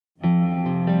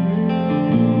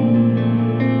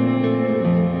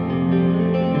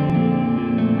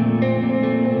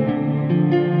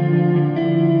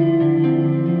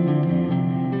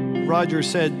Roger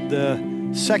said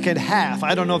the second half.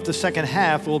 I don't know if the second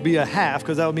half will be a half,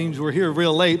 because that means we're here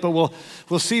real late, but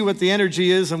we'll see what the energy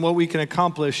is and what we can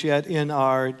accomplish yet in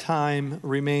our time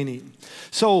remaining.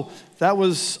 So that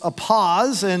was a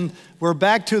pause, and we're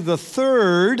back to the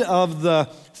third of the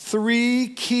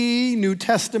three key New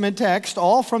Testament texts,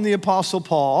 all from the Apostle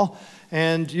Paul.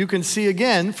 And you can see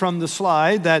again from the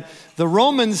slide that the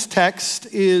Romans text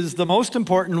is the most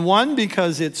important one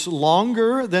because it's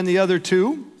longer than the other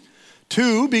two.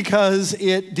 Two, because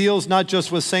it deals not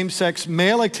just with same-sex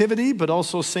male activity, but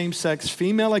also same-sex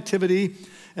female activity.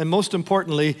 And most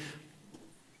importantly,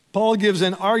 Paul gives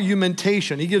an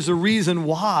argumentation. He gives a reason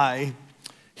why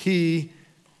he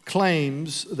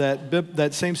claims that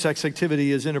same-sex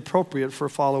activity is inappropriate for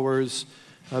followers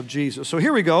of Jesus. So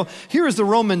here we go. Here is the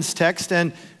Romans text,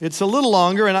 and it's a little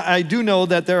longer, and I do know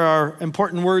that there are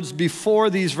important words before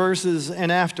these verses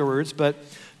and afterwards, but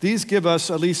these give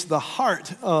us at least the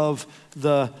heart of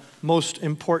the most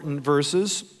important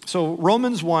verses. So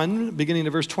Romans 1, beginning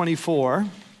of verse 24.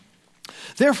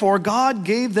 Therefore, God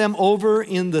gave them over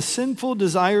in the sinful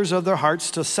desires of their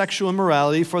hearts to sexual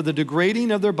immorality for the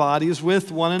degrading of their bodies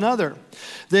with one another.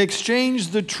 They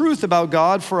exchanged the truth about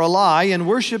God for a lie and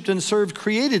worshiped and served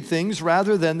created things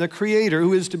rather than the Creator,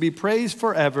 who is to be praised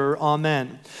forever.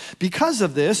 Amen. Because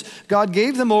of this, God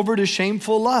gave them over to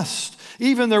shameful lust.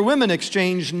 Even their women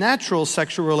exchanged natural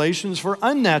sexual relations for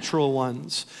unnatural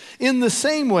ones. In the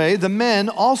same way, the men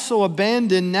also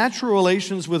abandoned natural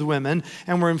relations with women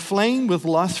and were inflamed with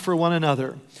lust for one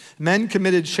another. Men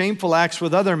committed shameful acts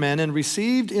with other men and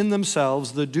received in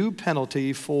themselves the due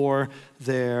penalty for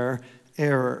their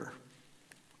error.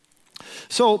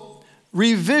 So,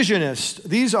 revisionists,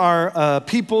 these are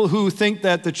people who think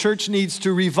that the church needs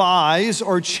to revise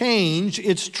or change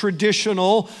its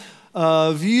traditional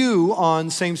view on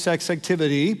same-sex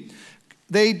activity.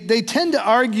 They tend to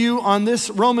argue on this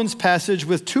Romans passage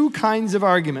with two kinds of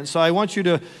arguments. So I want you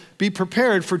to be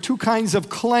prepared for two kinds of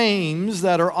claims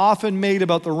that are often made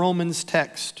about the Romans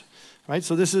text. Right?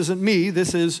 So this isn't me.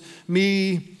 This is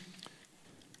me,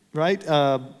 right,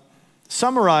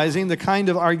 summarizing the kind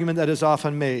of argument that is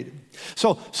often made.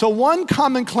 So one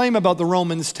common claim about the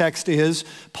Romans text is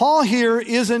Paul here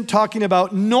isn't talking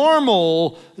about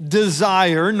normal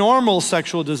desire, normal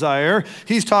sexual desire.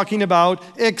 He's talking about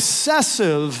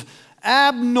excessive,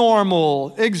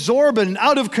 abnormal, exorbitant,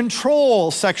 out of control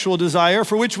sexual desire,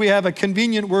 for which we have a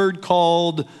convenient word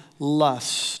called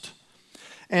lust.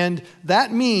 And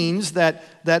that means that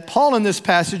Paul in this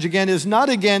passage, again, is not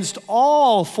against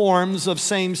all forms of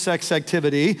same-sex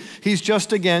activity. He's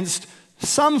just against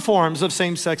some forms of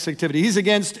same-sex activity. He's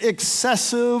against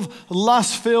excessive,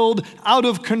 lust-filled,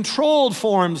 out-of-controlled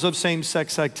forms of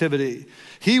same-sex activity.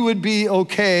 He would be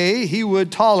okay, he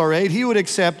would tolerate, he would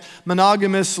accept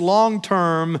monogamous,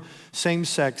 long-term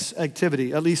same-sex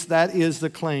activity. At least that is the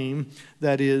claim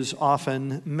that is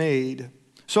often made.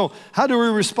 So how do we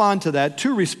respond to that?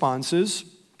 Two responses.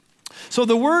 So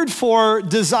the word for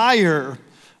desire,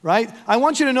 right? I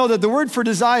want you to know that the word for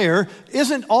desire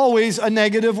isn't always a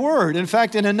negative word. In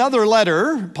fact, in another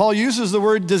letter, Paul uses the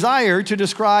word desire to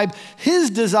describe his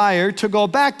desire to go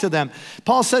back to them.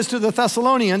 Paul says to the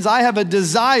Thessalonians, I have a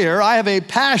desire, I have a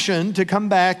passion to come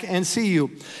back and see you.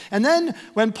 And then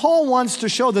when Paul wants to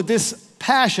show that this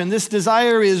passion, this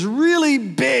desire is really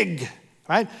big,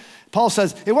 right? Paul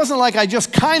says, it wasn't like I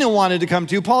just kind of wanted to come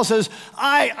to you. Paul says,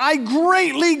 I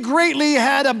greatly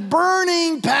had a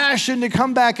burning passion to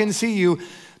come back and see you.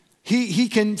 He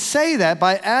can say that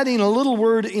by adding a little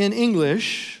word in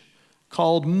English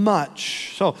called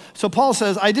much. So Paul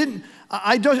says, I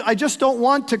just don't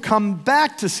want to come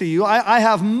back to see you. I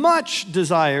have much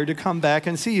desire to come back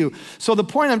and see you. So the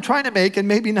point I'm trying to make, and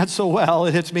maybe not so well,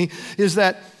 it hits me, is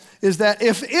that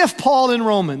if Paul in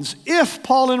Romans,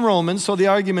 so the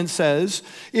argument says,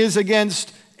 is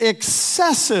against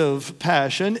excessive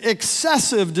passion,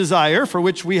 excessive desire, for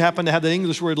which we happen to have the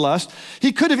English word lust,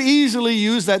 he could have easily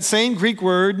used that same Greek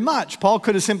word much. Paul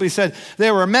could have simply said,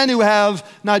 there are men who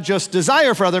have not just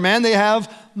desire for other men, they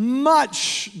have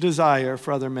much desire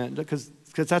for other men, because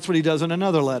that's what he does in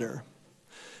another letter.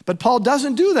 But Paul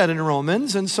doesn't do that in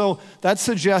Romans, and so that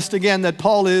suggests, again, that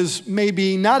Paul is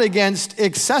maybe not against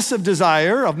excessive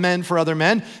desire of men for other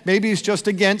men. Maybe he's just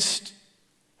against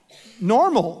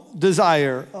normal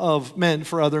desire of men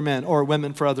for other men or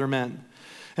women for other men.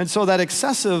 And so that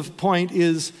excessive point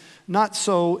is not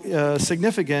so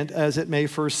significant as it may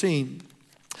first seem.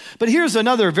 But here's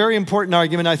another very important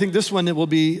argument. I think this one will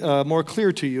be more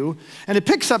clear to you, and it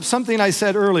picks up something I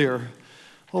said earlier.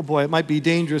 Oh boy, it might be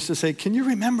dangerous to say, can you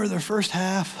remember the first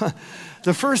half?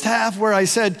 The first half where I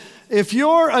said, if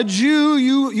you're a Jew,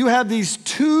 you have these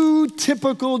two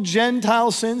typical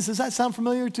Gentile sins. Does that sound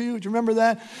familiar to you? Do you remember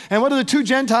that? And what are the two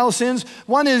Gentile sins?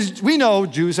 One is, we know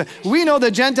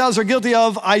that Gentiles are guilty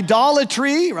of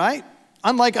idolatry, right?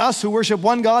 Unlike us who worship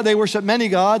one God, they worship many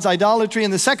gods, idolatry.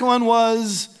 And the second one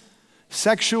was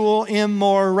sexual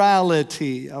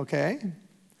immorality, okay?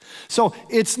 So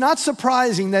it's not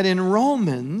surprising that in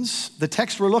Romans, the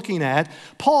text we're looking at,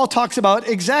 Paul talks about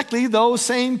exactly those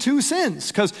same two sins.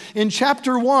 Because in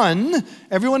chapter 1,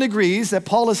 everyone agrees that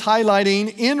Paul is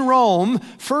highlighting in Rome,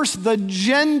 first the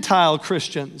Gentile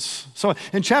Christians. So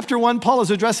in chapter 1, Paul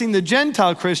is addressing the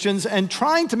Gentile Christians and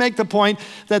trying to make the point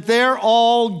that they're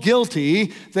all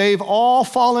guilty, they've all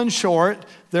fallen short,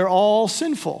 they're all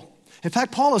sinful. In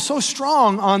fact, Paul is so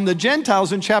strong on the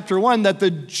Gentiles in chapter 1 that the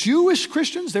Jewish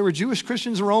Christians, they were Jewish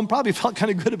Christians in Rome, probably felt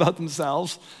kind of good about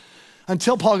themselves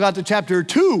until Paul got to chapter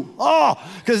 2.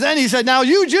 Because then he said, now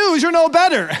you Jews, you're no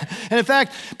better. And in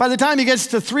fact, by the time he gets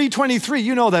to 3:23,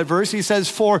 you know that verse, he says,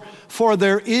 for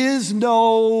there is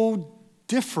no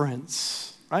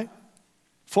difference, right?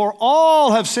 For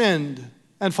all have sinned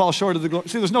and fall short of the glory.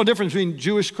 See, there's no difference between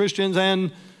Jewish Christians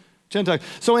and Gentile.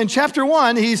 So in chapter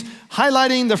 1, he's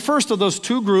highlighting the first of those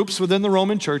two groups within the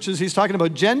Roman churches. He's talking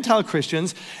about Gentile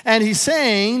Christians, and he's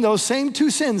saying those same two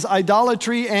sins,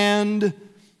 idolatry and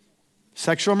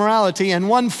sexual immorality. And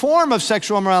one form of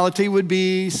sexual immorality would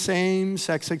be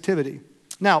same-sex activity.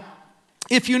 Now,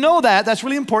 if you know that, that's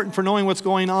really important for knowing what's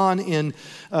going on in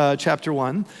chapter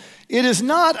 1. It is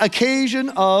not occasion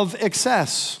of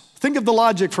excess. Think of the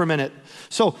logic for a minute.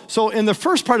 So in the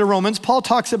first part of Romans, Paul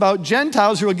talks about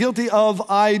Gentiles who are guilty of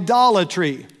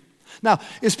idolatry. Now,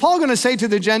 is Paul going to say to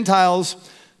the Gentiles,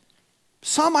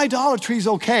 some idolatry is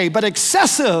okay, but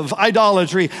excessive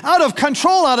idolatry, out of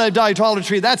control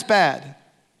idolatry, that's bad?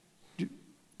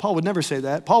 Paul would never say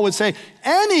that. Paul would say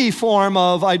any form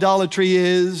of idolatry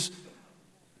is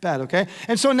bad, okay?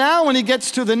 And so now when he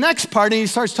gets to the next part and he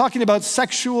starts talking about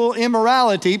sexual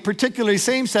immorality, particularly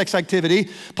same-sex activity,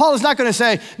 Paul is not going to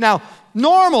say, now,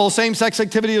 normal same-sex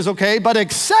activity is okay, but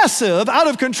excessive, out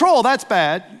of control, that's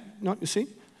bad. No, you see?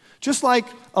 Just like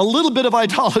a little bit of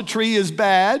idolatry is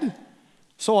bad,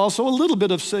 so also a little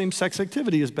bit of same-sex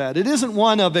activity is bad. It isn't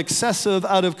one of excessive,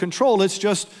 out of control. It's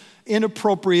just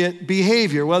inappropriate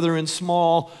behavior, whether in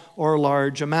small or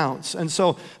large amounts. And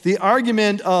so the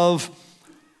argument of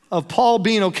Paul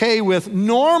being okay with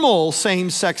normal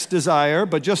same-sex desire,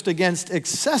 but just against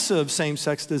excessive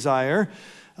same-sex desire,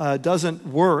 doesn't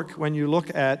work when you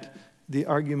look at the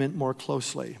argument more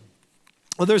closely.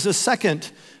 Well, there's a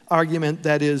second argument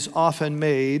that is often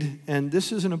made, and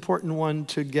this is an important one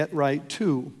to get right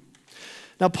too.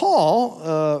 Now,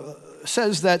 Paul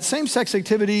says that same-sex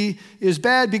activity is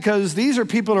bad because these are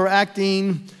people who are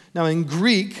acting, now in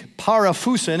Greek,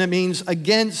 paraphusin, it means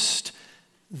against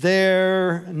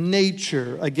their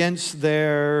nature, against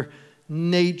their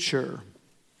nature.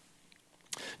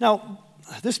 Now,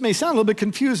 this may sound a little bit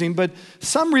confusing, but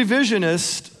some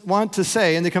revisionists want to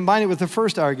say, and they combine it with the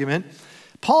first argument,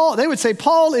 they would say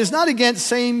Paul is not against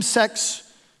same-sex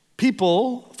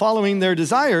people following their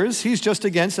desires. He's just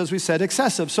against, as we said,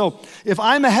 excessive. So if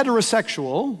I'm a heterosexual,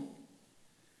 all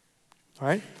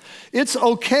right, it's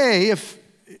okay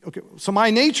so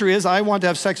my nature is I want to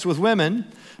have sex with women,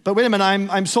 but wait a minute,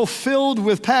 I'm so filled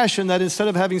with passion that instead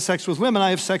of having sex with women, I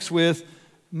have sex with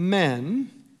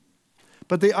men.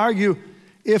 But they argue,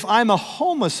 if I'm a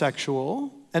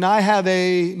homosexual and I have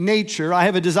a nature, I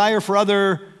have a desire for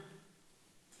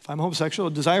if I'm homosexual,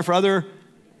 a desire for other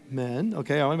men,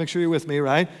 okay, I want to make sure you're with me,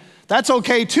 right? That's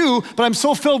okay too, but I'm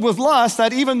so filled with lust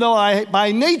that even though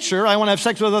by nature, I want to have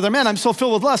sex with other men, I'm so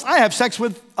filled with lust, I have sex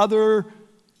with other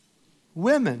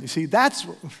women. You see,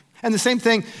 and the same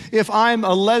thing, if I'm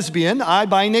a lesbian, I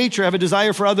by nature have a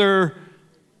desire for other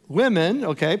women,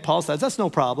 okay, Paul says that's no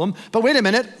problem. But wait a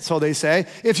minute, so they say,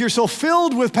 if you're so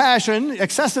filled with passion,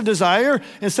 excessive desire,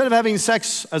 instead of having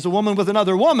sex as a woman with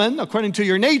another woman, according to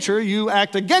your nature, you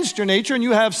act against your nature and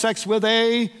you have sex with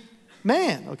a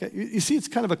man, okay? You see, it's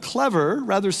kind of a clever,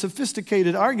 rather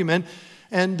sophisticated argument,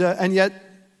 and yet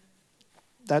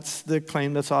that's the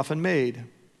claim that's often made.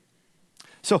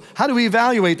 So how do we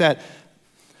evaluate that?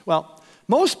 Well,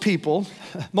 most people,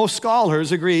 most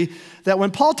scholars agree that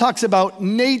when Paul talks about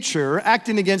nature,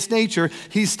 acting against nature,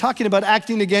 he's talking about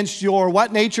acting against your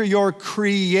what nature? Your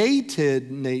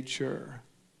created nature.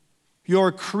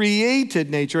 Your created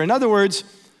nature. In other words,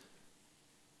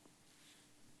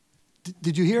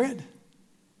 did you hear it?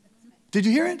 Did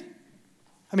you hear it?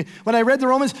 I mean, when I read the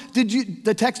Romans, did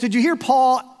you hear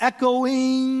Paul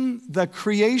echoing the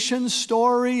creation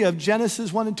story of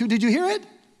Genesis 1 and 2? Did you hear it?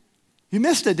 You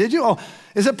missed it, did you? Oh,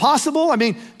 is it possible? I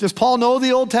mean, does Paul know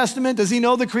the Old Testament? Does he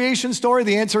know the creation story?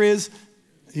 The answer is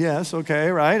yes, okay,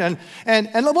 right? And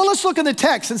well, let's look in the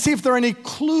text and see if there are any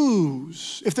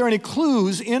clues. If there are any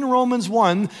clues in Romans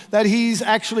 1 that he's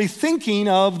actually thinking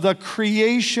of the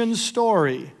creation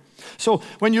story. So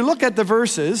when you look at the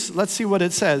verses, let's see what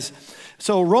it says.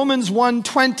 So Romans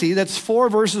 1:20, that's 4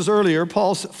 verses earlier.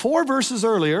 4 verses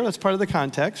earlier, that's part of the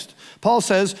context. Paul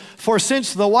says, for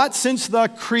since the what? Since the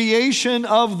creation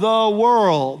of the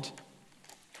world.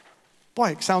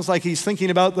 Boy, it sounds like he's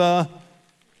thinking about the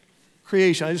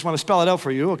creation. I just want to spell it out for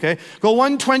you, okay? Go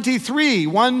 1:23,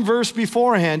 one verse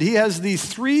beforehand. He has these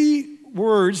 3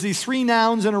 words, these 3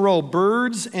 nouns in a row,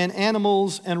 birds and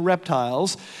animals and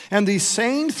reptiles. And these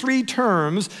same 3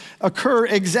 terms occur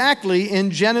exactly in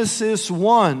Genesis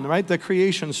 1, right? The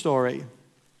creation story.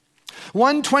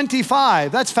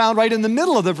 1:25, that's found right in the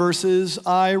middle of the verses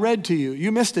I read to you.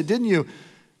 You missed it, didn't you?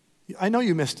 I know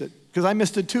you missed it, because I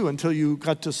missed it too until you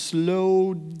got to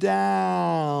slow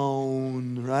down,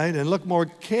 right? And look more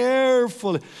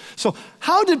carefully. So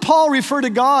how did Paul refer to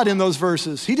God in those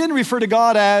verses? He didn't refer to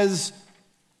God as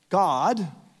God.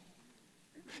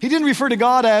 He didn't refer to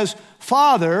God as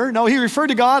Father. No, he referred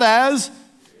to God as,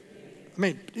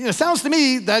 it sounds to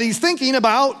me that he's thinking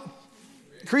about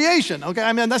creation, okay?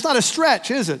 I mean, that's not a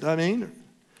stretch, is it? And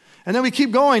then we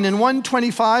keep going in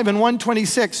 1:25 and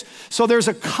 1:26. So there's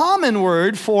a common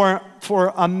word for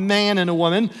a man and a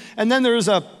woman, and then there's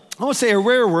I won't say a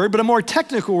rare word, but a more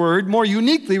technical word, more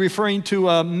uniquely referring to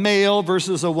a male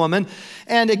versus a woman.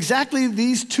 And exactly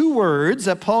these 2 words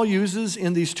that Paul uses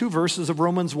in these 2 verses of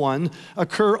Romans 1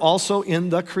 occur also in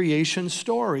the creation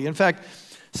story. In fact,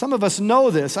 some of us know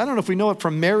this. I don't know if we know it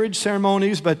from marriage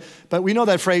ceremonies, but we know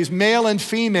that phrase, male and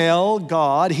female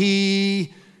God,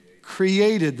 he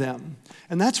created them.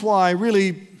 And that's why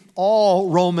really all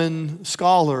Roman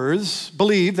scholars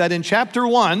believe that in chapter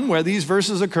 1, where these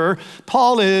verses occur,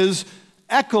 Paul is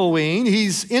echoing,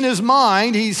 he's in his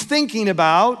mind, he's thinking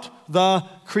about the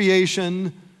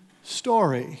creation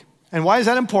story. And why is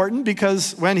that important?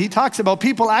 Because when he talks about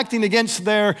people acting against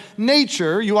their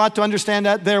nature, you ought to understand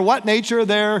that their what nature?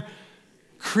 Their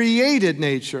created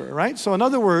nature, right? So in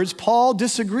other words, Paul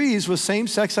disagrees with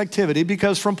same-sex activity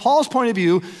because from Paul's point of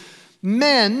view,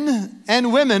 men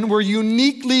and women were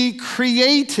uniquely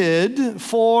created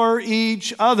for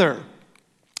each other.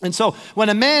 And so when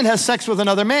a man has sex with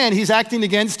another man, he's acting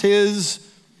against his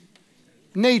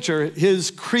nature,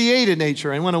 his created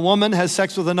nature. And when a woman has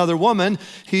sex with another woman,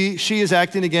 she is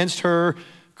acting against her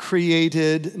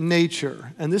created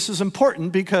nature. And this is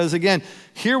important because, again,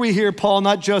 here we hear Paul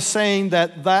not just saying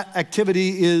that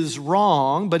activity is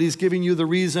wrong, but he's giving you the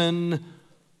reason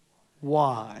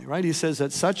why, right? He says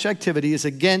that such activity is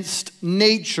against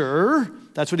nature.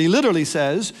 That's what he literally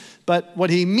says. But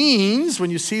what he means when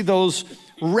you see those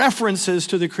references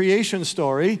to the creation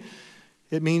story,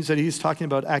 it means that he's talking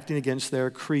about acting against their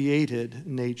created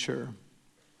nature.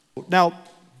 Now,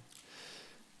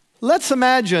 let's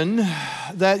imagine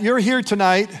that you're here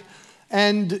tonight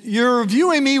and you're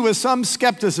viewing me with some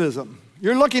skepticism.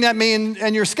 You're looking at me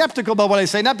and you're skeptical about what I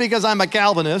say, not because I'm a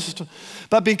Calvinist,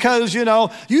 but because,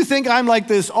 you think I'm like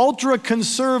this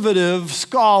ultra-conservative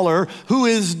scholar who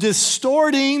is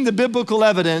distorting the biblical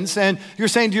evidence, and you're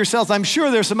saying to yourself, I'm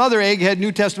sure there's some other egghead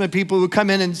New Testament people who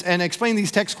come in and explain these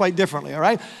texts quite differently, all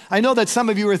right? I know that some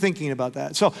of you are thinking about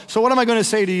that. So what am I going to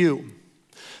say to you?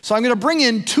 So I'm going to bring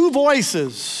in 2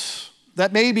 voices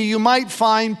that maybe you might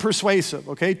find persuasive,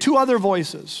 okay? 2 other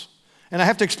voices. And I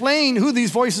have to explain who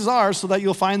these voices are so that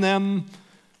you'll find them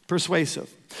persuasive.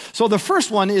 So the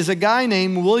first one is a guy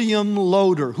named William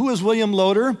Loader. Who is William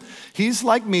Loader? He's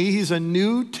like me. He's a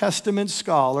New Testament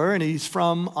scholar, and he's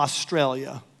from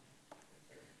Australia.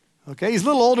 Okay, he's a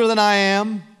little older than I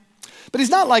am, but he's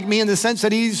not like me in the sense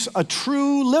that he's a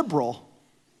true liberal.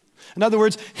 In other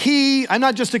words, I'm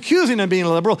not just accusing him of being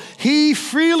a liberal, he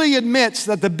freely admits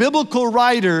that the biblical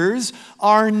writers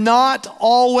are not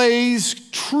always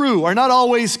true, are not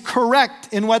always correct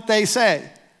in what they say.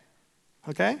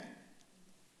 Okay?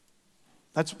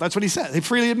 That's what he says. He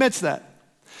freely admits that.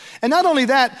 And not only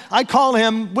that, I call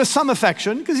him, with some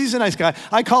affection, because he's a nice guy,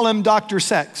 I call him Dr.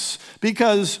 Sex,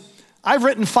 because I've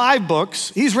written 5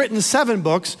 books, he's written 7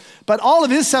 books, but all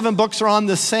of his 7 books are on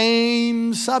the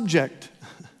same subject.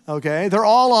 Okay, they're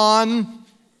all on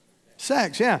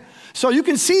sex, yeah. So you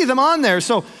can see them on there.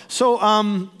 So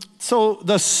the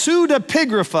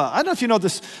pseudepigrapha, I don't know if you know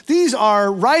this, these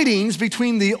are writings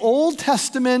between the Old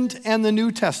Testament and the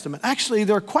New Testament. Actually,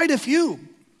 there are quite a few.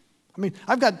 mean,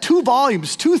 I've got two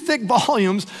thick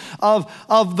volumes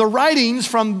of the writings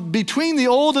from between the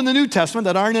Old and the New Testament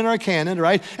that aren't in our canon,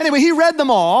 right? Anyway, he read them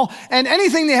all, and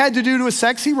anything they had to do with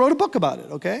sex, he wrote a book about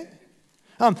it, okay?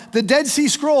 The Dead Sea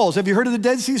Scrolls. Have you heard of the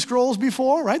Dead Sea Scrolls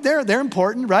before, right? They're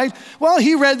important, right? Well,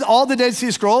 he read all the Dead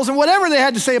Sea Scrolls, and whatever they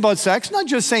had to say about sex, not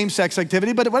just same-sex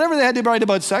activity, but whatever they had to write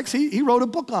about sex, he wrote a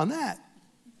book on that.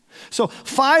 So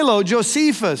Philo,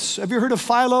 Josephus, have you heard of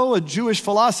Philo, a Jewish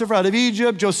philosopher out of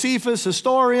Egypt? Josephus,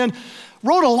 historian,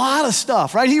 wrote a lot of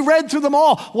stuff, right? He read through them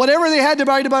all. Whatever they had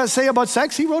to say about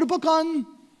sex, he wrote a book on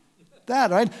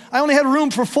that, right? I only had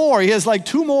room for 4. He has like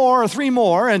 2 more or 3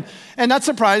 more. And not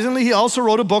surprisingly, he also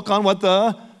wrote a book on what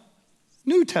the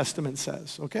New Testament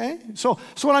says, okay? So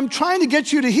what I'm trying to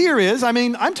get you to hear is,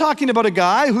 I'm talking about a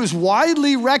guy who's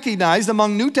widely recognized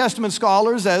among New Testament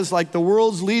scholars as like the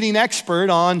world's leading expert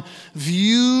on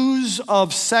views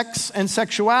of sex and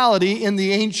sexuality in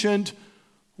the ancient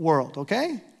world,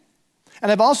 okay?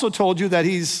 And I've also told you that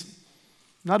he's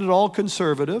not at all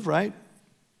conservative, right?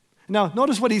 Now,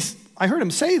 notice I heard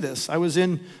him say this. I was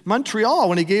in Montreal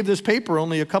when he gave this paper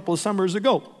only a couple of summers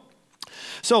ago.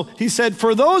 So he said,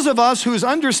 for those of us whose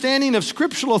understanding of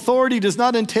scriptural authority does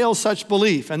not entail such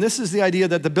belief, and this is the idea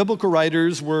that the biblical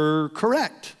writers were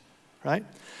correct, right?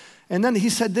 And then he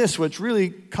said this, which really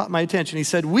caught my attention. He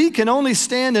said, we can only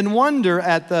stand and wonder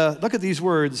at look at these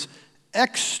words,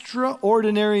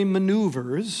 extraordinary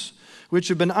maneuvers which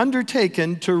have been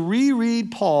undertaken to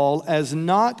reread Paul as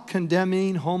not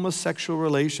condemning homosexual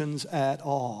relations at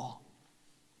all.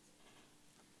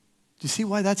 Do you see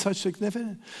why that's such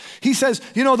significant? He says,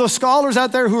 those scholars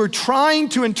out there who are trying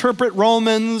to interpret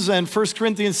Romans and 1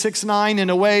 Corinthians 6:9 in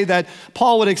a way that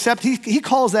Paul would accept, he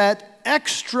calls that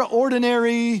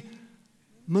extraordinary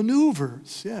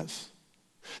maneuvers, yes.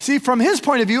 See, from his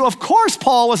point of view, of course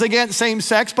Paul was against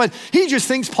same-sex, but he just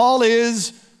thinks Paul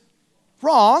is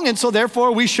wrong, and so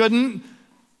therefore we shouldn't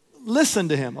listen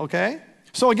to him, okay?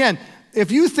 So again,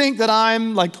 if you think that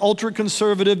I'm like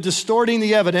ultra-conservative, distorting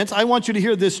the evidence, I want you to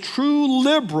hear this true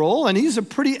liberal, and he's a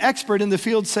pretty expert in the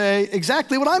field, say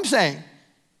exactly what I'm saying.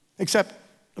 Except,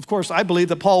 of course, I believe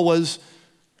that Paul was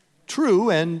true,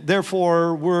 and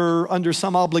therefore we're under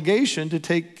some obligation to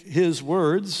take his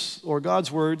words or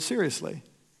God's word seriously.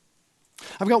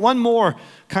 I've got one more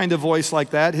kind of voice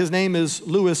like that. His name is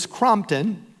Lewis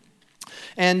Crompton.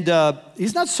 And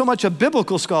he's not so much a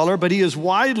biblical scholar, but he is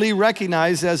widely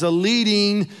recognized as a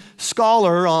leading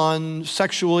scholar on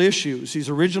sexual issues. He's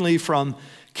originally from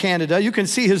Canada. You can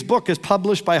see his book is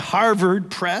published by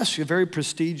Harvard Press, a very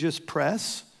prestigious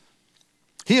press.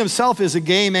 He himself is a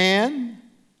gay man.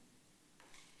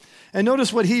 And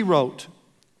notice what he wrote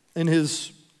in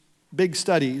his big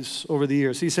studies over the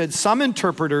years. He said, some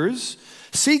interpreters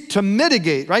seek to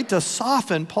mitigate, right, to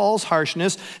soften Paul's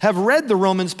harshness, have read the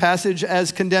Romans passage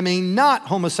as condemning not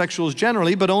homosexuals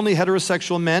generally, but only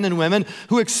heterosexual men and women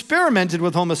who experimented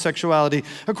with homosexuality.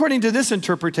 According to this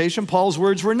interpretation, Paul's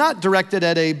words were not directed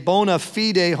at a bona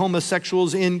fide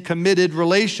homosexuals in committed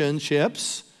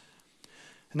relationships.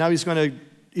 And now he's going to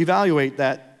evaluate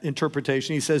that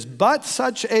interpretation. He says, but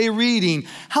such a reading,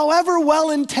 however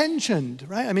well-intentioned,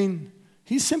 right?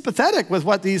 He's sympathetic with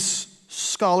what these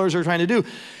scholars are trying to do.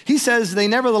 He says they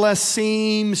nevertheless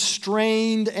seem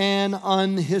strained and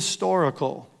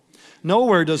unhistorical.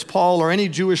 Nowhere does Paul or any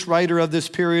Jewish writer of this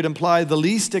period imply the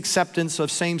least acceptance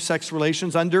of same-sex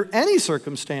relations under any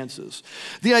circumstances.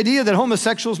 The idea that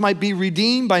homosexuals might be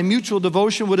redeemed by mutual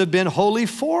devotion would have been wholly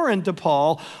foreign to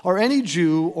Paul or any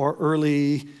Jew or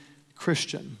early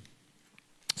Christian.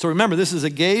 So remember, this is a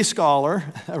gay scholar,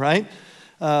 right,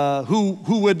 who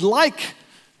would like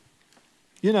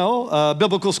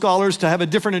biblical scholars to have a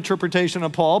different interpretation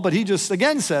of Paul, but he just,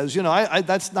 again, says,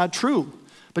 that's not true.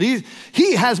 But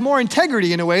he has more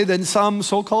integrity in a way than some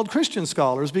so-called Christian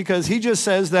scholars, because he just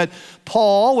says that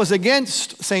Paul was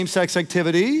against same-sex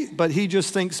activity, but he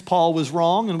just thinks Paul was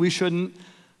wrong and we shouldn't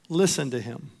listen to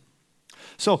him.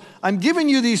 So I'm giving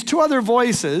you these 2 other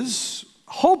voices,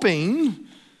 hoping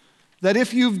that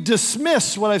if you've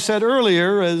dismissed what I've said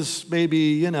earlier as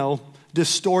maybe,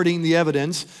 distorting the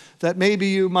evidence, that maybe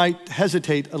you might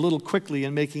hesitate a little quickly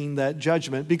in making that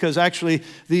judgment, because actually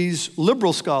these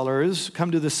liberal scholars come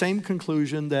to the same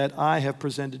conclusion that I have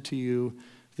presented to you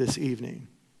this evening.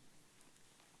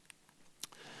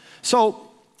 So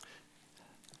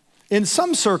in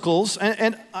some circles,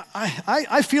 and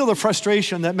I feel the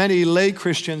frustration that many lay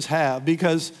Christians have,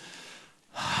 because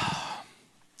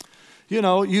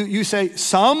you say,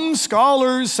 some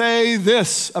scholars say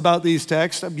this about these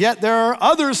texts, yet there are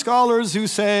other scholars who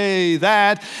say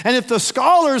that. And if the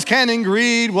scholars can't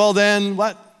agree, well then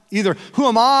what? Either who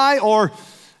am I, or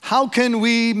How can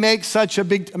we make such a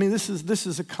big, this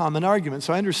is a common argument,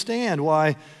 so I understand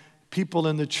why people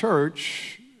in the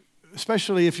church,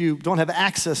 especially if you don't have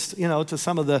access, to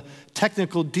some of the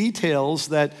technical details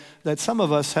that some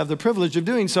of us have the privilege of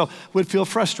doing so, would feel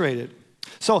frustrated.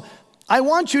 So I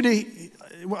want you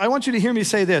to hear me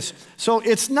say this. So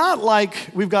it's not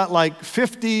like we've got like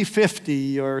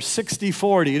 50-50 or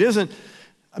 60-40. It isn't.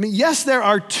 Yes, there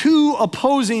are two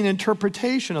opposing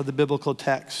interpretations of the biblical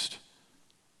text.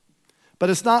 But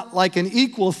it's not like an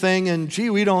equal thing and, gee,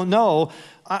 we don't know.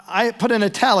 I put in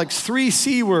italics 3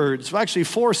 C words, well, actually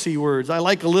 4 C words. I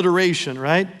like alliteration,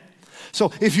 right?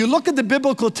 So if you look at the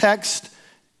biblical text,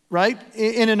 right,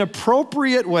 in an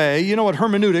appropriate way, you know what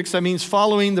hermeneutics, that means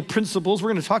following the principles. We're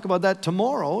going to talk about that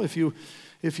tomorrow if you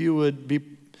would be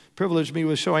privileged me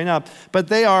with showing up. But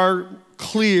they are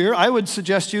clear. I would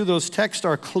suggest to you those texts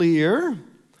are clear.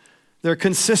 They're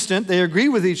consistent. They agree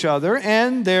with each other,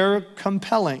 and they're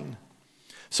compelling.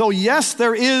 So yes,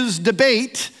 there is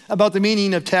debate about the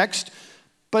meaning of text,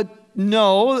 but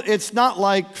no, it's not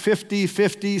like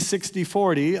 50-50,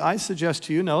 60-40. I suggest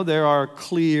to you, no, there are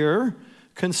clear,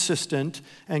 consistent,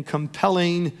 and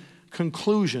compelling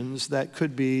conclusions that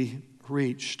could be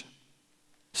reached.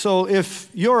 So if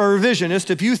you're a revisionist,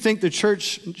 if you think the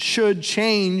church should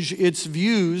change its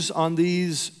views on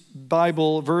these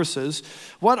Bible verses,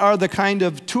 what are the kind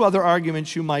of 2 other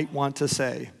arguments you might want to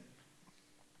say?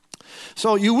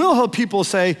 So you will have people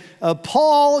say,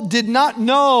 Paul did not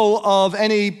know of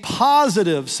any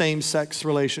positive same-sex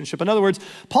relationship. In other words,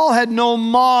 Paul had no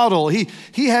model. He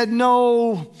had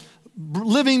no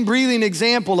living, breathing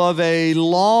example of a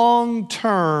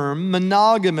long-term,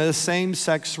 monogamous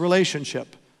same-sex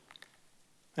relationship.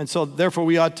 And so therefore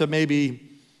we ought to maybe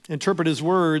interpret his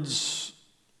words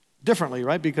differently,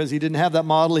 right? Because he didn't have that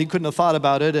model, he couldn't have thought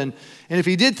about it, and if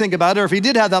he did think about it, or if he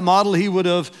did have that model, he would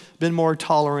have been more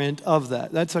tolerant of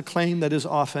that. That's a claim that is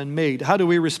often made. How do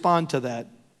we respond to that?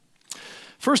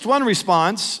 First one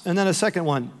response, and then a second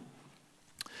one.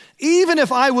 Even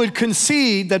if I would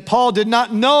concede that Paul did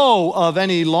not know of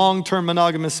any long-term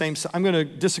monogamous same-sex, I'm going to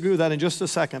disagree with that in just a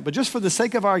second, but just for the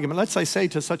sake of argument, let's say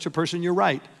to such a person, you're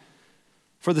right.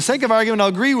 For the sake of argument, I'll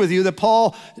agree with you that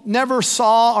Paul never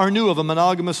saw or knew of a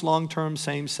monogamous long-term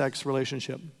same-sex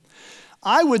relationship.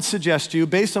 I would suggest to you,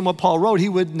 based on what Paul wrote, he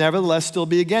would nevertheless still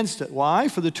be against it. Why?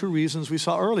 For the 2 reasons we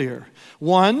saw earlier.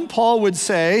 1, Paul would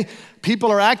say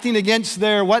people are acting against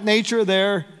their what nature?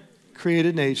 Their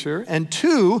created nature. And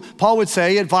 2, Paul would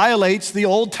say it violates the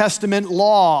Old Testament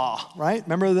law, right?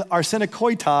 Remember the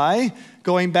arsenokoitai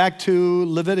going back to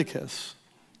Leviticus.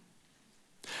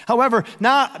 However,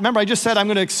 now, remember I just said I'm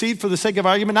going to accede for the sake of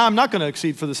argument. Now I'm not going to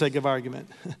accede for the sake of argument.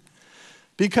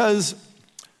 Because,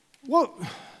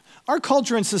 our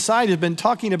culture and society have been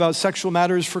talking about sexual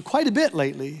matters for quite a bit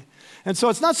lately. And so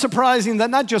it's not surprising that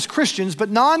not just Christians,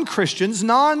 but non-Christians,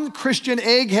 non-Christian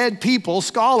egghead people,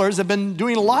 scholars, have been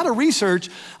doing a lot of research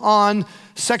on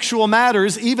sexual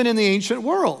matters, even in the ancient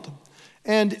world.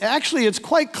 And actually, it's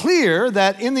quite clear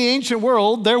that in the ancient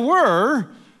world, there were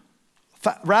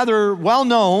rather well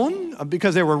known,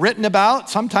 because they were written about,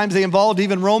 sometimes they involved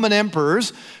even Roman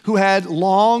emperors who had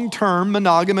long-term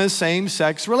monogamous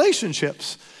same-sex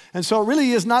relationships. And so it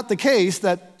really is not the case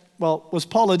that, was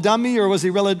Paul a dummy or was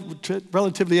he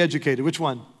relatively educated? Which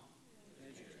one?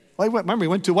 Remember, he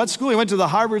went to what school? He went to the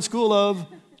Harvard School of...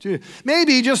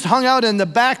 Maybe he just hung out in the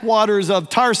backwaters of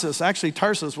Tarsus. Actually,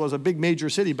 Tarsus was a big major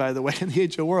city, by the way, in the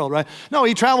ancient world, right? No,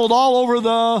 he traveled all over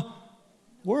the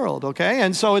world, okay?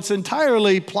 And so it's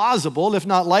entirely plausible, if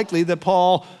not likely, that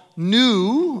Paul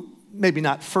knew, maybe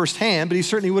not firsthand, but he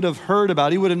certainly would have heard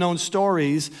about, he would have known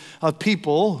stories of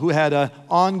people who had an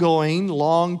ongoing,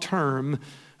 long-term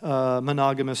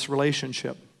monogamous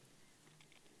relationship.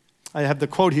 I have the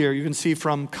quote here, you can see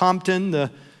from Compton,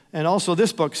 and also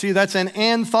this book. See, that's an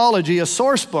anthology, a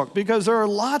source book, because there are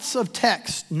lots of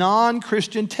texts,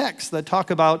 non-Christian texts, that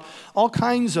talk about all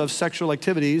kinds of sexual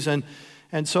activities, and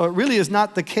so it really is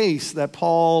not the case that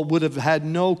Paul would have had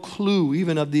no clue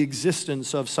even of the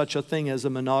existence of such a thing as a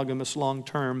monogamous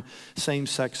long-term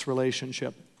same-sex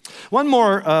relationship. One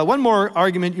more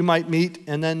argument you might meet,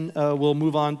 and then we'll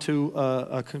move on to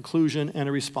a conclusion and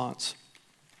a response.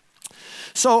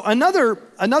 So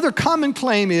another common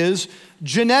claim is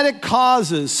genetic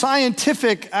causes,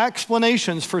 scientific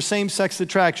explanations for same-sex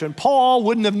attraction. Paul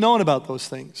wouldn't have known about those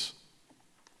things.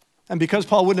 And because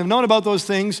Paul wouldn't have known about those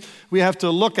things, we have to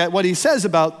look at what he says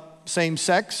about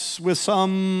same-sex with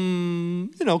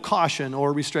some, caution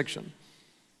or restriction.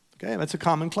 Okay, that's a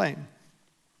common claim.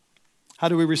 How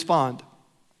do we respond?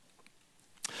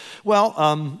 Well,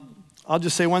 I'll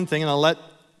just say one thing, and I'll let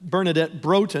Bernadette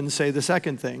Broughton say the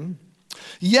second thing.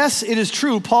 Yes, it is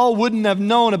true, Paul wouldn't have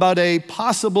known about a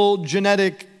possible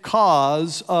genetic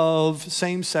cause of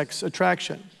same-sex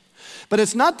attraction. But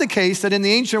it's not the case that in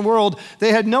the ancient world,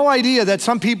 they had no idea that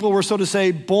some people were, so to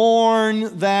say,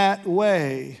 born that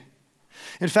way.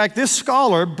 In fact, this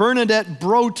scholar, Bernadette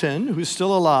Broughton, who's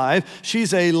still alive,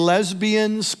 she's a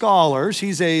lesbian scholar.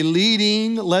 She's a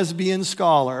leading lesbian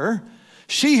scholar.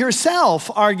 She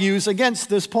herself argues against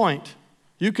this point.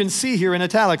 You can see here in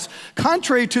italics.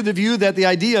 Contrary to the view that the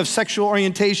idea of sexual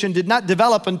orientation did not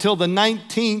develop until the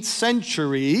 19th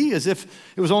century, as if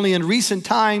it was only in recent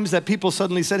times that people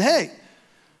suddenly said, hey,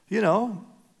 you know,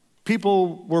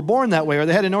 people were born that way, or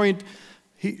they had an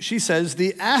she says,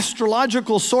 the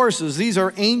astrological sources, these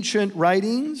are ancient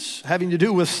writings having to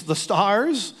do with the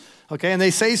stars, okay, and they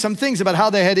say some things about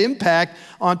how they had impact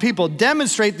on people,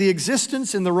 demonstrate the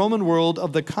existence in the Roman world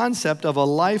of the concept of a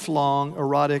lifelong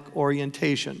erotic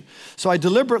orientation. So I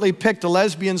deliberately picked a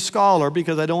lesbian scholar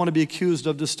because I don't want to be accused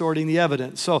of distorting the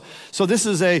evidence. So this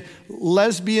is a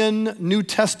lesbian New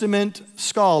Testament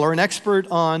scholar, an expert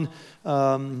on gay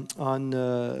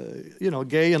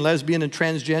and lesbian and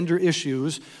transgender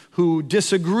issues, who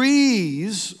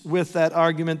disagrees with that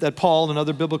argument that Paul and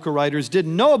other biblical writers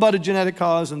didn't know about a genetic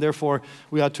cause, and therefore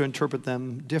we ought to interpret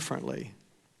them differently.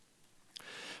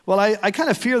 Well, I kind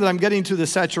of fear that I'm getting to the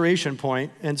saturation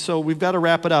point, and so we've got to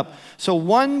wrap it up. So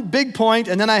one big point,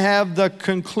 and then I have the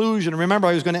conclusion. Remember,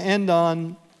 I was going to end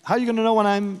on, how are you going to know when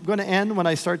I'm going to end? When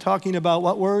I start talking about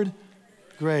what word?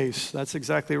 Grace. That's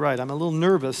exactly right. I'm a little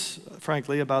nervous,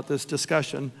 frankly, about this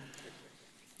discussion.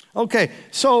 Okay,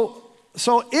 so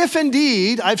if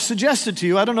indeed I've suggested to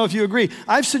you, I don't know if you agree,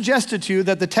 I've suggested to you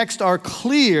that the texts are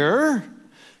clear,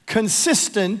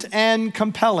 consistent, and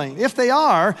compelling. If they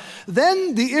are,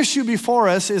 then the issue before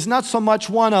us is not so much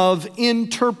one of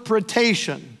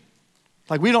interpretation.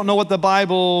 Like we don't know what the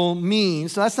Bible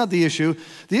means. So that's not the issue.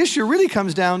 The issue really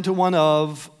comes down to one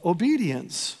of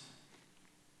obedience.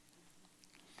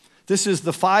 This is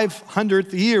the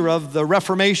 500th year of the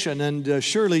Reformation, and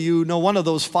surely you know one of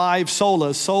those five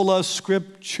solas, sola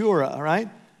scriptura, right?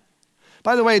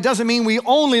 By the way, it doesn't mean we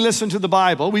only listen to the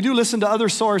Bible. We do listen to other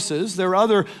sources. There are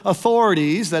other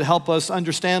authorities that help us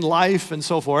understand life and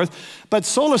so forth. But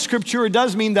sola scriptura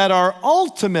does mean that our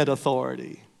ultimate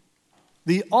authority,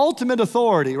 the ultimate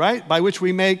authority, right, by which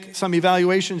we make some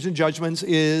evaluations and judgments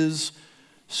is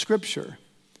Scripture.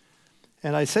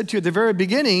 And I said to you at the very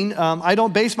beginning, I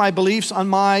don't base my beliefs on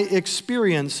my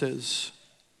experiences.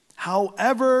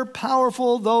 However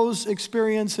powerful those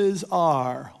experiences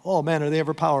are. Oh man, are they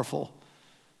ever powerful?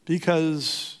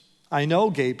 Because I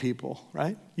know gay people,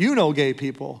 right? You know gay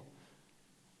people.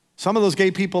 Some of those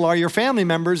gay people are your family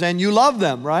members and you love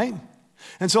them, right?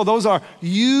 And so those are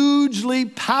hugely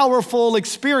powerful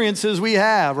experiences we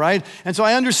have, right? And so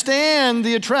I understand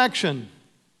the attraction.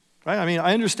 Right? I mean,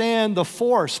 I understand the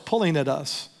force pulling at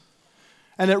us.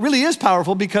 And it really is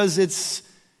powerful because it's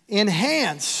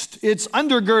enhanced. It's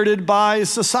undergirded by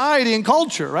society and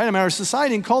culture, right? I mean, our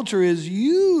society and culture is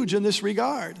huge in this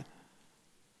regard.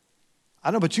 I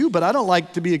don't know about you, but I don't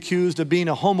like to be accused of being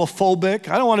a homophobic.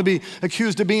 I don't want to be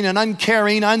accused of being an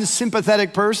uncaring,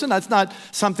 unsympathetic person. That's not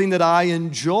something that I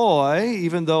enjoy,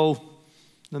 even though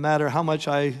no matter how much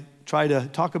I try to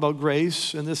talk about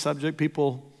grace in this subject,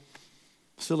 people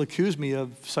still accuse me of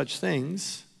such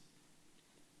things.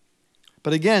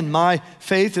 But again, my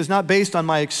faith is not based on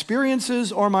my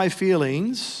experiences or my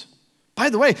feelings. By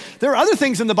the way, there are other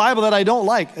things in the Bible that I don't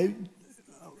like. You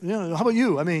know, how about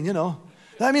you? I mean,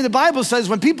 the Bible says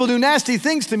when people do nasty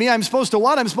things to me, I'm supposed to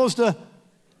what?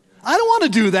 I don't want to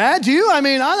do that, do you? I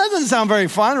mean, that doesn't sound very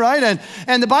fun, right?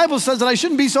 And the Bible says that I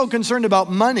shouldn't be so concerned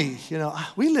about money.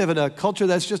 We live in a culture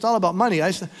that's just all about money.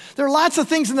 There are lots of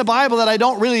things in the Bible that I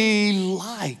don't really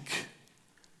like.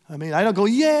 I mean, I don't go,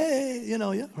 yay, yeah,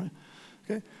 right?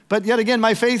 Okay. But yet again,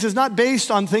 my faith is not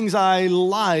based on things I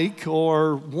like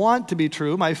or want to be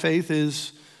true. My faith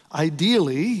is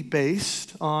ideally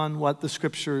based on what the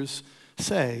Scriptures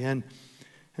say.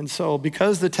 And so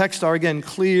because the texts are, again,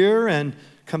 clear and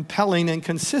compelling and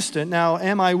consistent. Now,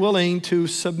 am I willing to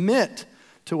submit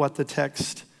to what the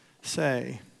texts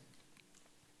say?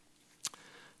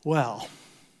 Well,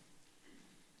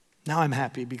 now I'm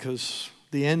happy because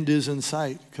the end is in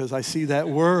sight, because I see that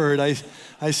word.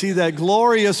 I see that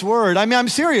glorious word. I mean, I'm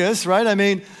serious, right? I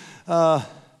mean,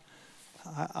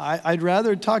 I'd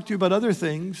rather talk to you about other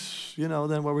things,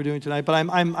 than what we're doing tonight, but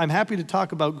I'm happy to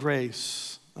talk about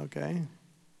grace, okay?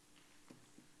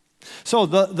 So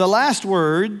the last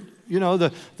word,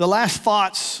 the last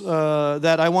thoughts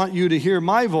that I want you to hear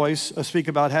my voice speak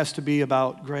about has to be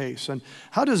about grace. And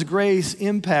how does grace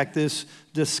impact this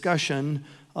discussion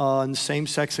on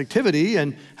same-sex activity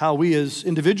and how we as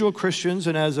individual Christians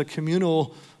and as a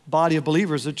communal body of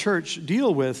believers, the church,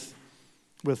 deal with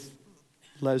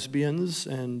lesbians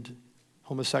and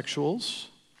homosexuals.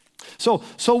 So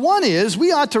one is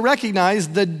we ought to recognize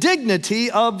the dignity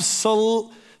of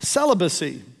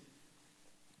celibacy.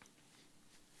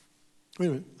 Wait a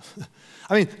minute.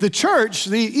 I mean, the church,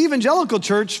 the evangelical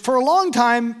church, for a long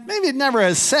time, maybe it never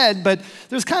has said, but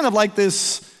there's kind of like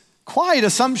this quiet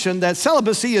assumption that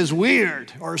celibacy is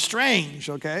weird or strange,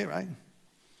 okay, right?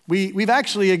 We've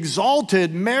actually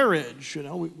exalted marriage, you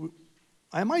know.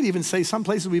 I might even say some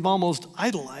places we've almost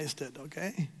idolized it,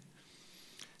 okay?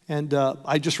 And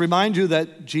I just remind you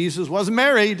that Jesus wasn't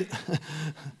married.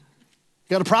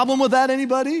 Got a problem with that,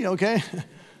 anybody? Okay.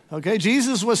 Okay,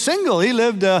 Jesus was single. He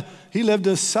lived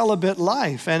a celibate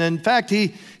life. And in fact,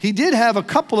 he did have a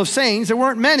couple of sayings. There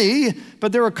weren't many,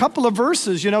 but there were a couple of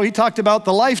verses. You know, he talked about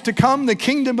the life to come, the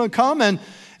kingdom to come,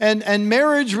 and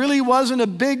marriage really wasn't a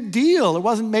big deal. It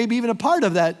wasn't maybe even a part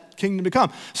of that kingdom to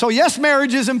come. So yes,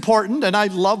 marriage is important, and I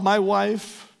love my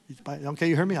wife. Okay,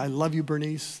 you heard me? I love you,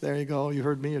 Bernice. There you go. You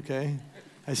heard me, okay?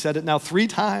 I said it now 3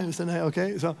 times, and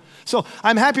okay? So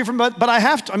I'm happy for, but I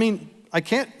have to, I mean, I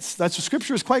can't, that's the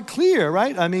scripture is quite clear,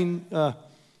 right? I mean,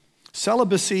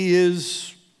 celibacy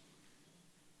is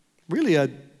really a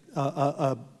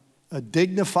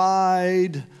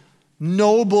dignified,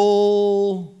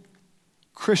 noble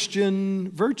Christian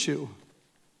virtue.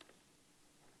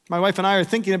 My wife and I are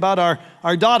thinking about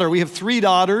our daughter. We have 3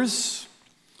 daughters.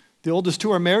 The oldest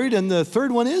 2 are married, and the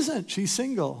third one isn't. She's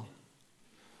single.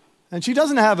 And she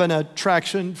doesn't have an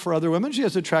attraction for other women. She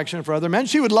has attraction for other men.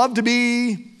 She would love to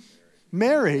be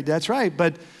married, that's right.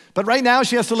 But right now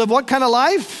she has to live what kind of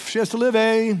life? She has to live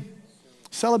a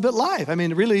celibate life. I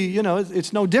mean, really, you know,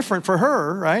 it's no different for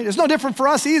her, right? It's no different for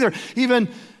us either. Even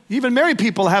married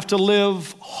people have to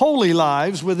live holy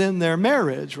lives within their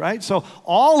marriage, right? So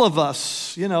all of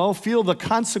us, you know, feel the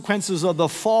consequences of the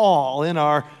fall in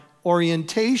our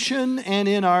orientation and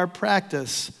in our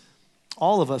practice.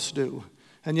 All of us do.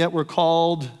 And yet we're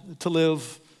called to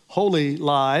live holy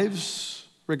lives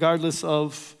regardless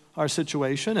of our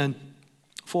situation. And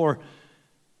for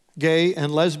gay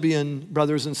and lesbian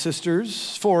brothers and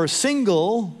sisters, for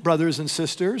single brothers and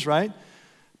sisters, right?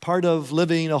 Part of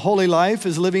living a holy life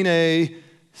is living a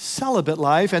celibate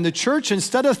life. And the church,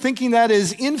 instead of thinking that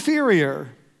is inferior,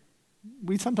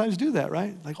 we sometimes do that,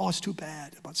 right? Like, oh, it's too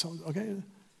bad about someone, okay?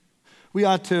 We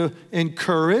ought to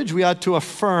encourage, we ought to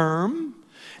affirm.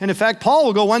 And in fact, Paul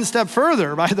will go one step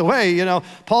further, by the way. You know,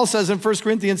 Paul says in 1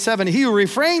 Corinthians 7, he who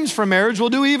refrains from marriage will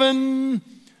do even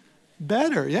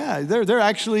better. Yeah, they're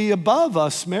actually above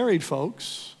us married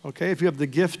folks, okay, if you have the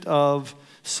gift of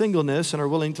singleness and are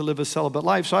willing to live a celibate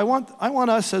life. So I want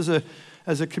us as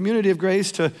a community of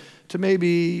grace to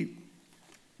maybe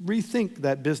rethink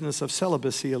that business of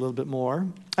celibacy a little bit more.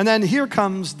 And then here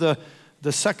comes the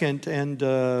second and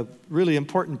really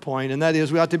important point, and that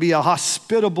is we ought to be a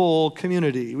hospitable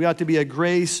community. We ought to be a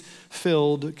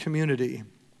grace-filled community.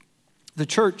 The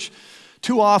church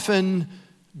too often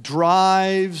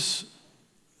drives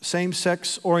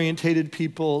same-sex orientated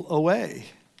people away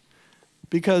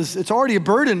because it's already a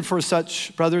burden for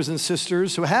such brothers and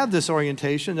sisters who have this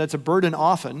orientation. That's a burden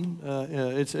often.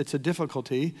 It's a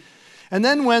difficulty. And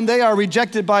then when they are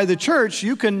rejected by the church,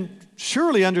 you can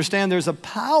surely understand there's a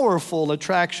powerful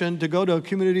attraction to go to a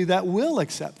community that will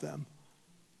accept them,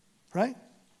 right?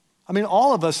 I mean,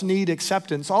 all of us need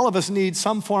acceptance. All of us need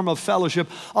some form of fellowship.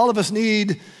 All of us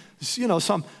need, you know,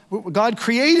 God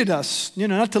created us, you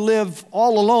know, not to live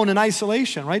all alone in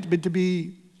isolation, right? But to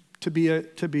be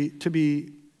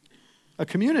a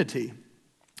community.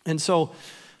 And so,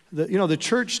 the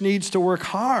church needs to work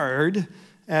hard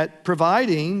at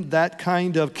providing that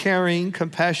kind of caring,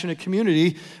 compassionate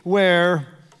community where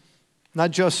not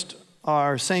just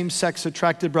our same-sex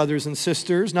attracted brothers and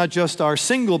sisters, not just our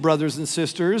single brothers and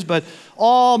sisters, but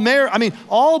all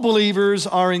believers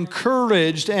are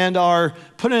encouraged and are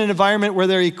put in an environment where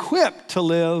they're equipped to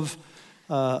live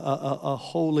a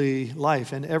holy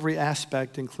life in every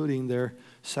aspect, including their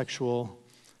sexual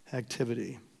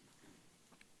activity.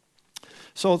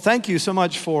 So thank you so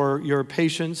much for your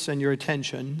patience and your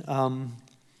attention. I'm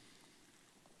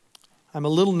a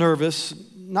little nervous,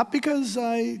 not because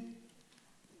I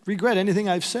regret anything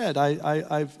I've said.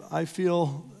 I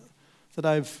feel that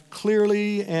I've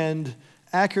clearly and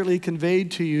accurately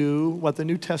conveyed to you what the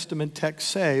New Testament texts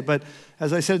say. But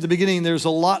as I said at the beginning, there's a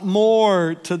lot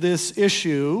more to this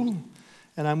issue,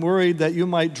 and I'm worried that you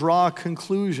might draw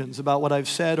conclusions about what I've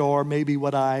said or maybe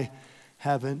what I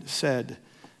haven't said.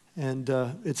 And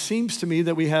it seems to me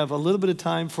that we have a little bit of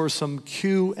time for some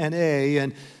Q&A,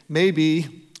 and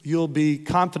maybe you'll be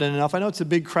confident enough. I know it's a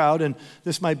big crowd, and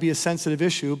this might be a sensitive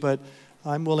issue, but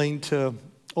I'm willing to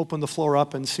open the floor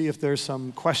up and see if there's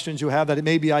some questions you have that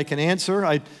maybe I can answer.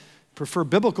 I prefer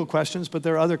biblical questions, but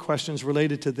there are other questions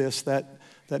related to this that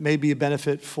may be a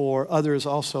benefit for others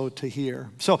also to hear.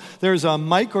 So there's a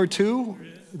mic or two.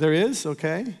 There is?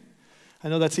 Okay. I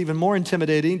know that's even more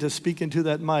intimidating to speak into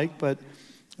that mic, but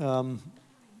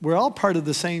we're all part of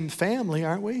the same family,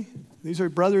 aren't we? These are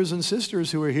brothers and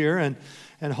sisters who are here,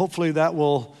 and hopefully that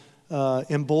will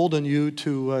embolden you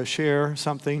to share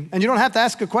something. And you don't have to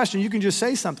ask a question. You can just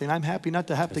say something. I'm happy not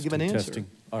to have to give an answer. Testing.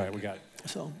 All right, we got it.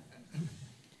 So.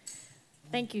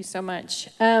 Thank you so much.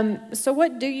 So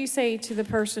what do you say to the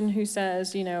person who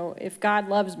says, if God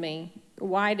loves me,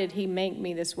 why did he make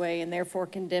me this way and therefore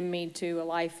condemn me to a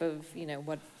life of,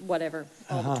 whatever,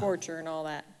 all the torture and all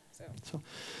that?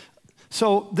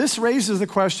 So this raises the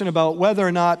question about whether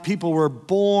or not people were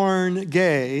born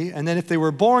gay, and then if they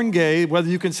were born gay, whether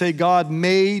you can say God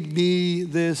made me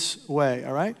this way,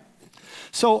 all right?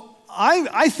 So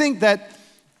I think that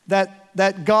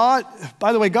God,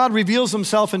 by the way, God reveals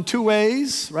himself in two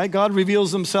ways, right? God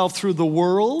reveals himself through the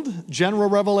world, general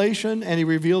revelation, and he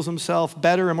reveals himself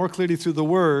better and more clearly through the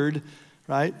word,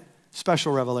 right?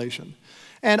 Special revelation.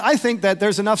 And I think that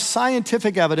there's enough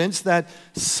scientific evidence that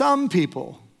some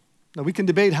people, now we can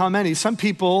debate how many, some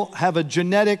people have a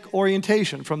genetic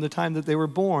orientation from the time that they were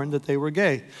born that they were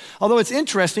gay. Although it's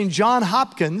interesting, John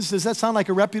Hopkins, does that sound like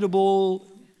a reputable,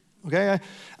 okay?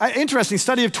 Interesting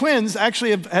study of twins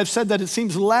actually have said that it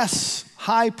seems less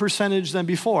high percentage than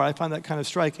before. I find that kind of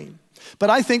striking.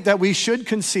 But I think that we should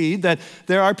concede that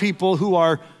there are people who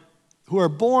are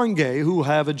born gay who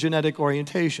have a genetic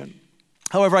orientation.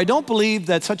 However, I don't believe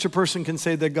that such a person can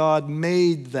say that God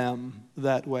made them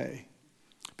that way.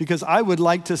 Because I would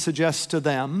like to suggest to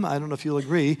them, I don't know if you'll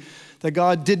agree, that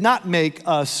God did not make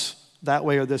us that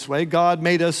way or this way. God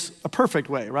made us a perfect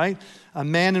way, right? A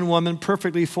man and woman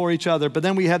perfectly for each other. But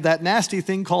then we have that nasty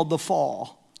thing called the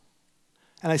fall.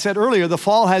 And I said earlier, the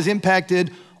fall has impacted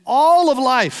all of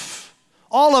life,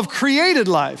 all of created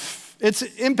life. It's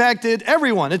impacted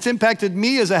everyone. It's impacted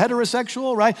me as a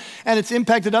heterosexual, right? And it's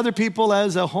impacted other people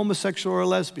as a homosexual or a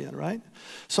lesbian, right?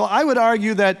 So I would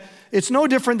argue that it's no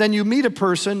different than you meet a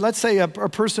person, let's say a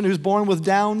person who's born with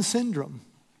Down syndrome.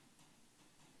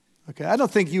 Okay, I don't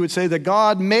think you would say that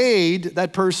God made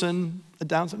that person a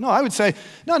Down syndrome. No, I would say,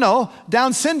 no,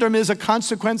 Down syndrome is a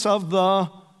consequence of the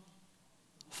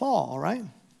fall, right?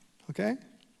 Okay?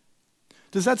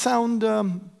 Does that sound,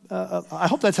 I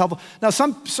hope that's helpful. Now,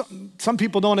 some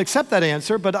people don't accept that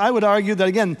answer, but I would argue that,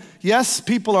 again, yes,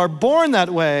 people are born that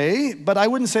way, but I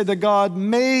wouldn't say that God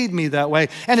made me that way.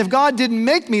 And if God didn't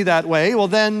make me that way, well,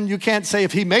 then you can't say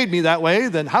if he made me that way,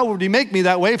 then how would he make me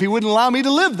that way if he wouldn't allow me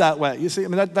to live that way? You see, I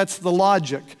mean, that's the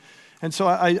logic. And so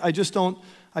I just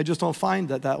don't find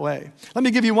that way. Let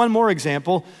me give you one more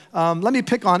example. Let me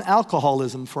pick on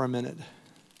alcoholism for a minute.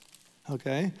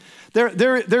 Okay?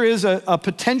 There is a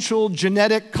potential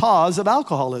genetic cause of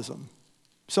alcoholism.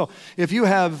 So if you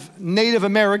have Native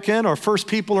American or First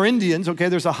People or Indians, okay,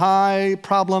 there's a high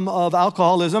problem of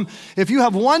alcoholism. If you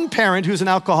have one parent who's an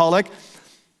alcoholic,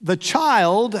 the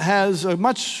child has a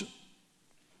much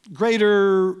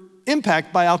greater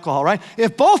impact by alcohol, right?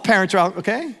 If both parents are,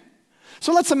 okay?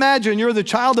 So let's imagine you're the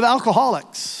child of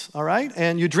alcoholics, all right?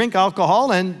 And you drink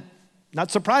alcohol, and not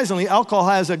surprisingly, alcohol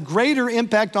has a greater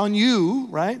impact on you,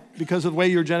 right, because of the way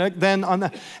you're genetic, than on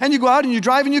that. And you go out and you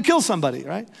drive and you kill somebody,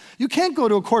 right? You can't go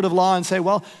to a court of law and say,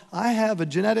 well, I have a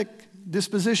genetic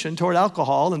disposition toward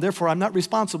alcohol, and therefore I'm not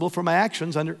responsible for my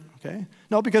actions under, okay?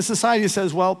 No, because society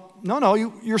says, well, no,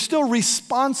 you're still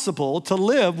responsible to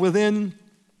live within,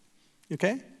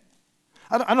 okay?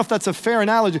 I don't know if that's a fair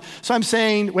analogy. So I'm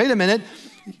saying, wait a minute,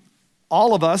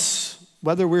 all of us,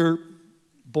 whether we're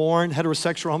born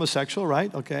heterosexual, homosexual,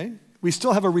 right? Okay. We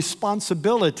still have a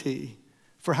responsibility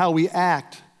for how we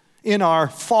act in our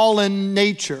fallen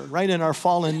nature, right? In our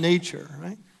fallen nature,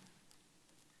 right?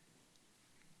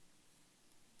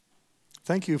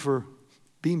 Thank you for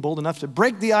being bold enough to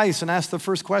break the ice and ask the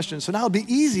first question. So now it'll be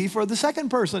easy for the second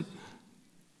person.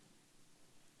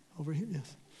 Over here,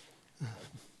 yes. You'll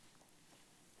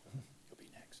be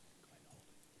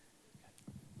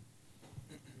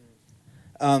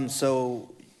next. So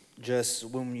just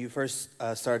when you first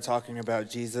started talking about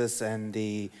Jesus and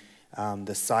the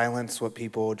silence, what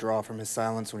people draw from his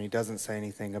silence when he doesn't say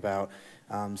anything about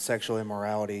sexual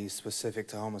immorality specific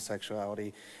to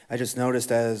homosexuality, I just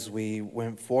noticed as we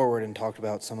went forward and talked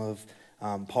about some of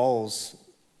Paul's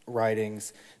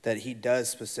writings that he does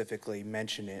specifically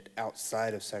mention it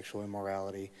outside of sexual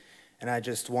immorality. And I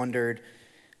just wondered,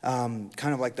 kind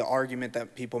of like the argument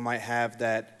that people might have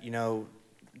that, you know,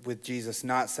 with Jesus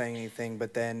not saying anything,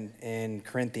 but then in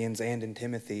Corinthians and in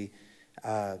Timothy,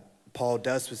 Paul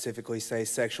does specifically say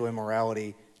sexual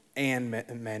immorality and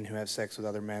men who have sex with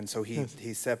other men. So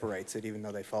he separates it even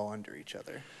though they fall under each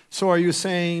other. So are you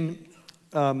saying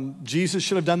Jesus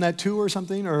should have done that too or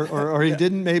something? Or he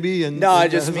didn't maybe? No, I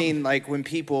just mean like when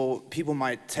people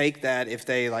might take that if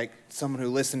they, like someone who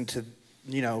listened to,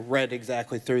 you know, read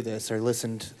exactly through this or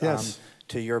listened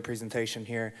to your presentation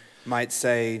here might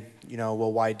say, you know,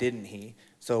 well, why didn't he?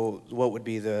 So what would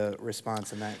be the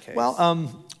response in that case? Well,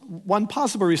 one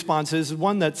possible response is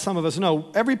one that some of us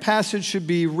know. Every passage should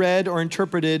be read or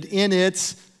interpreted in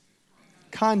its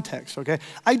context, okay?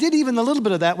 I did even a little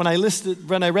bit of that when I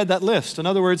read that list. In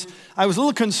other words, I was a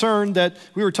little concerned that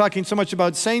we were talking so much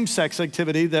about same-sex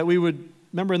activity that we would,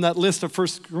 remember in that list of 1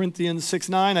 Corinthians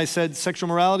 6:9, I said sexual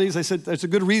moralities. I said there's a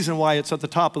good reason why it's at the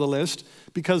top of the list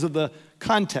because of the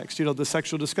context, you know, the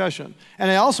sexual discussion. And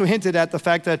I also hinted at the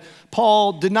fact that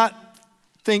Paul did not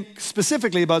think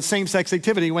specifically about same-sex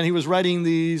activity when he was writing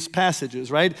these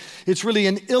passages, right? It's really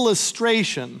an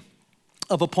illustration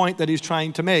of a point that he's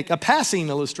trying to make, a passing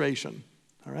illustration,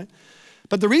 all right?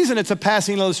 But the reason it's a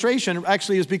passing illustration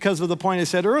actually is because of the point I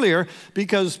said earlier,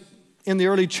 because in the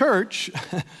early church,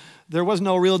 there was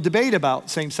no real debate about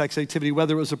same-sex activity,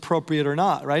 whether it was appropriate or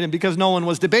not, right? And because no one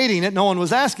was debating it, no one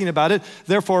was asking about it,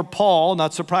 therefore Paul,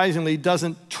 not surprisingly,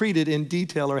 doesn't treat it in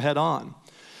detail or head-on.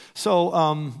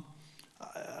 So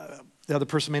the other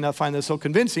person may not find this so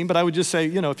convincing, but I would just say,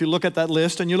 you know, if you look at that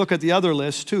list and you look at the other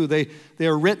lists too, they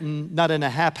are written not in a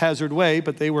haphazard way,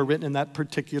 but they were written in that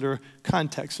particular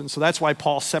context. And so that's why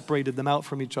Paul separated them out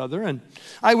from each other. And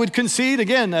I would concede,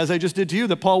 again, as I just did to you,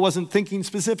 that Paul wasn't thinking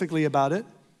specifically about it.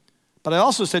 But I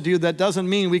also said to you that doesn't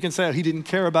mean we can say, oh, he didn't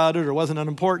care about it or wasn't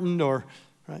unimportant or,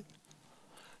 right?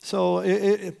 So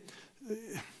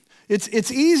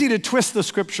it's easy to twist the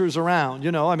scriptures around,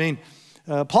 you know. I mean,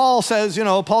 Paul says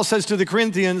to the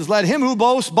Corinthians, let him who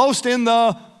boasts, boast in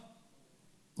the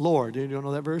Lord. You don't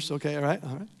know that verse? Okay, all right.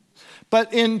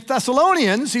 But in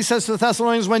Thessalonians, he says to the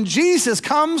Thessalonians, when Jesus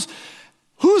comes,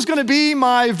 who's going to be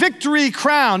my victory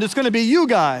crown? It's going to be you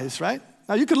guys, right?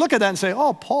 Now, you could look at that and say,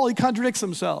 oh, Paul, he contradicts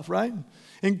himself, right?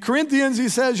 In Corinthians, he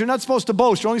says, you're not supposed to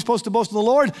boast. You're only supposed to boast in the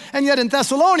Lord. And yet in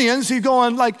Thessalonians, he's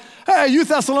going like, hey, you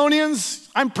Thessalonians,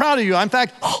 I'm proud of you. In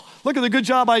fact, look at the good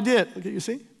job I did. Okay, you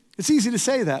see? It's easy to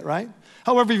say that, right?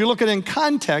 However, if you look at it in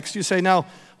context, you say, now,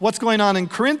 what's going on in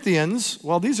Corinthians?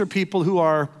 Well, these are people who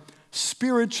are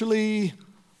spiritually,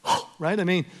 right? I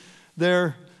mean,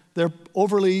 they're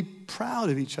overly proud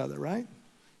of each other, right?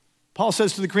 Paul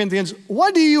says to the Corinthians,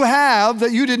 what do you have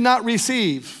that you did not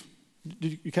receive?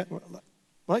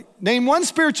 Right? Name one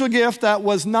spiritual gift that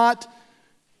was not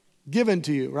given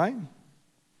to you, right?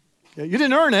 You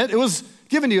didn't earn it. It was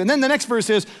given to you. And then the next verse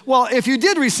is, well, if you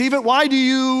did receive it, why do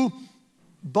you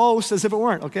boast as if it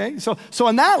weren't, okay? So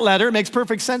in that letter, it makes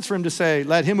perfect sense for him to say,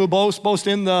 let him who boasts, boast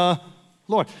in the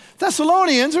Lord.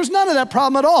 Thessalonians, there's none of that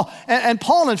problem at all. And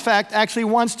Paul, in fact, actually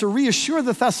wants to reassure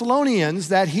the Thessalonians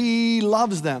that he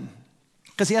loves them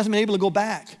because he hasn't been able to go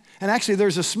back. And actually,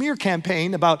 there's a smear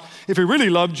campaign about if he really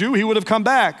loved you, he would have come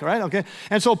back, right? Okay.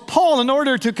 And so Paul, in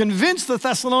order to convince the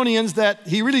Thessalonians that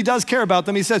he really does care about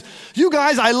them, he says, you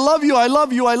guys, I love you, I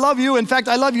love you, I love you. In fact,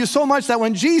 I love you so much that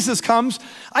when Jesus comes,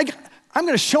 I'm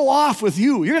going to show off with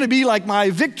you. You're going to be like my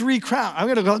victory crown. I'm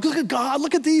going to go, look at God,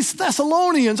 look at these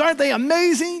Thessalonians. Aren't they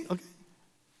amazing?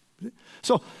 Okay.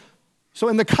 So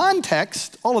in the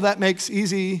context, all of that makes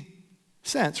easy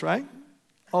sense, right?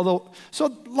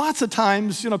 So lots of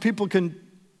times, you know, people can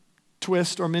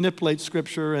twist or manipulate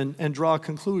Scripture and draw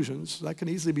conclusions. That can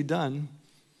easily be done.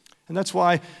 And that's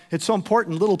why it's so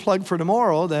important, little plug for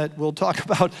tomorrow, that we'll talk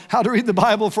about how to read the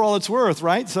Bible for all it's worth,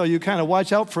 right? So you kind of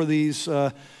watch out for these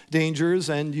dangers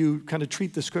and you kind of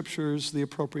treat the Scriptures the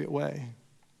appropriate way.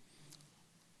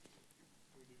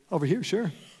 Over here,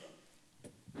 sure.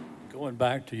 Going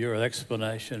back to your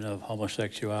explanation of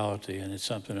homosexuality, and it's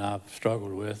something I've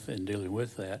struggled with in dealing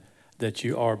with that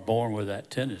you are born with that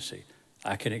tendency.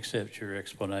 I can accept your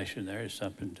explanation there as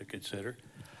something to consider.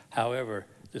 However,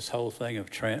 this whole thing of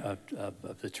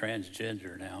the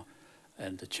transgender now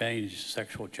and the change,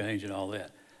 sexual change and all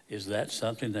that, is that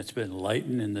something that's been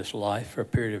latent in this life for a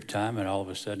period of time and all of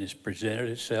a sudden it's presented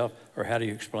itself? Or how do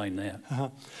you explain that?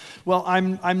 Well,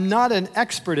 I'm not an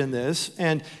expert in this,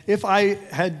 and if I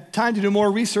had time to do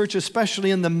more research,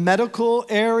 especially in the medical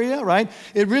area, right,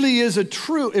 it really is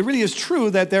true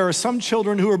that there are some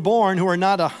children who are born who are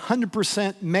not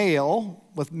 100% male,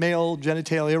 with male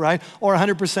genitalia, right? Or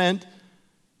 100%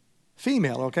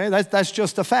 female, okay? That's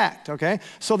just a fact, okay?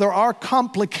 So there are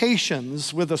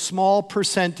complications with a small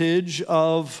percentage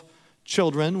of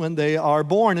children when they are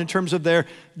born in terms of their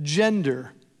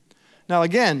gender. Now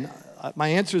again, my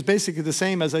answer is basically the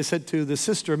same as I said to the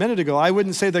sister a minute ago. I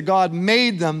wouldn't say that God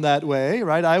made them that way,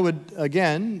 right? I would,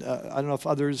 again, I don't know if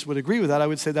others would agree with that. I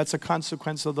would say that's a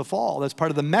consequence of the fall. That's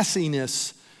part of the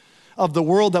messiness of the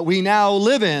world that we now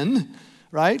live in,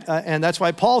 right? And that's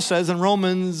why Paul says in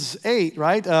Romans 8,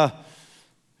 right?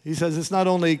 He says it's not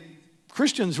only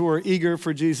Christians who are eager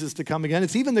for Jesus to come again,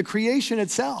 it's even the creation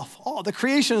itself. Oh, the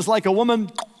creation is like a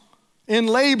woman in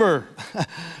labor,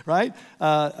 right?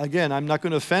 Again, I'm not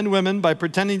going to offend women by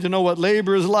pretending to know what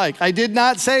labor is like. I did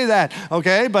not say that,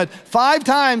 okay? But 5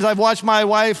 times I've watched my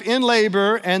wife in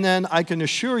labor, and then I can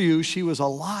assure you she was a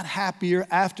lot happier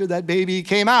after that baby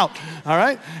came out, all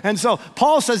right? And so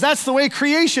Paul says that's the way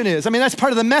creation is. I mean, that's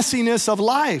part of the messiness of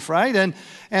life, right?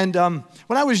 And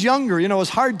when I was younger, it was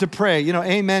hard to pray,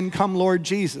 amen, come Lord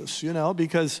Jesus,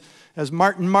 because as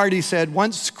Martin Marty said,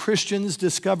 once Christians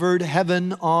discovered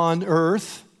heaven on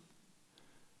earth,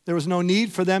 there was no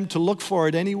need for them to look for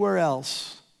it anywhere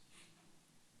else.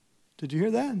 Did you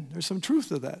hear that? There's some truth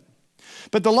to that.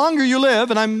 But the longer you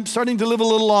live, and I'm starting to live a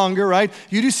little longer, right,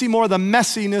 you do see more of the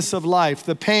messiness of life,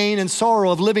 the pain and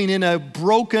sorrow of living in a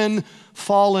broken,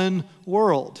 fallen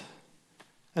world.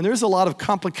 And there's a lot of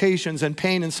complications and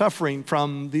pain and suffering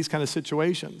from these kind of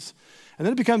situations. And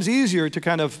then it becomes easier to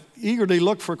kind of eagerly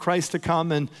look for Christ to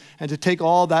come and to take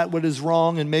all that what is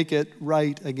wrong and make it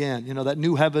right again. That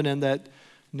new heaven and that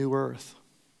new earth.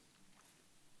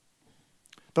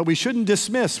 But we shouldn't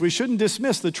dismiss the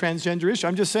transgender issue.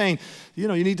 I'm just saying, you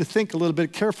need to think a little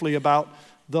bit carefully about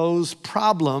those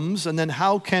problems, and then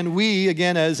how can we,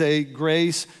 again, as a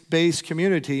grace-based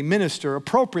community, minister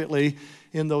appropriately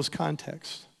in those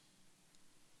contexts.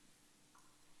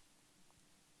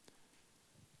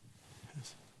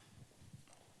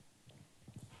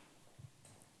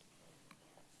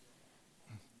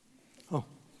 Oh.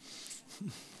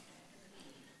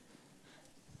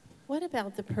 What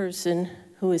about the person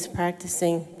who is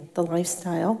practicing the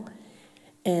lifestyle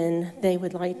and they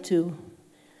would like to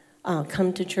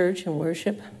come to church and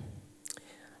worship?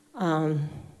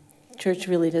 Church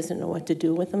really doesn't know what to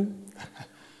do with them.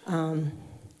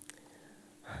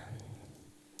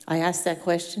 I asked that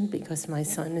question because my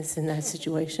son is in that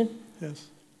situation. Yes.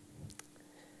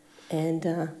 And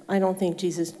I don't think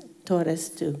Jesus taught us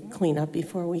to clean up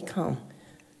before we come.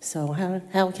 So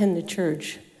how can the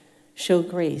church show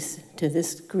grace to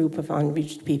this group of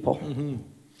unreached people? Mm-hmm.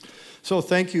 So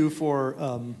thank you for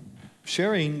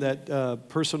sharing that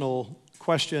personal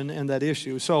question and that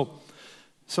issue. So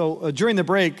during the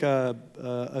break,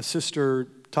 a sister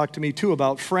talked to me too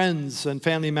about friends and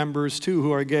family members too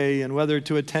who are gay and whether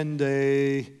to attend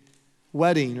a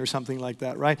wedding or something like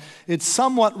that, right? It's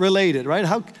somewhat related, right?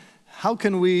 How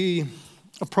can we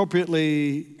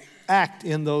appropriately act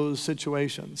in those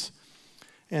situations?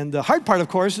 And the hard part, of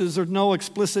course, is there's no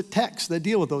explicit texts that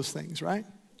deal with those things, right?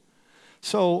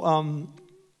 So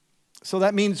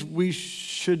that means we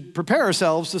should prepare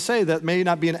ourselves to say that may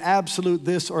not be an absolute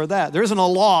this or that. There isn't a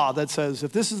law that says,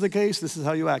 if this is the case, this is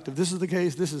how you act. If this is the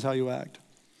case, this is how you act.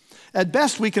 At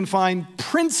best, we can find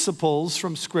principles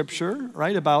from Scripture,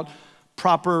 right, about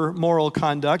proper moral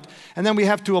conduct, and then we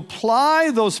have to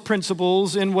apply those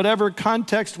principles in whatever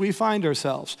context we find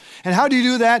ourselves. And how do you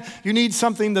do that? You need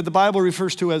something that the Bible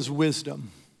refers to as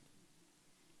wisdom.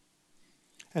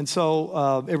 And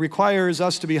so it requires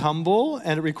us to be humble,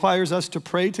 and it requires us to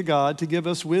pray to God to give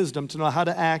us wisdom to know how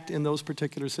to act in those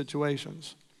particular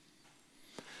situations.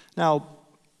 Now,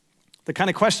 the kind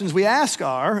of questions we ask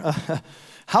are,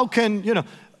 how can,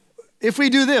 if we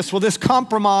do this, will this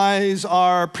compromise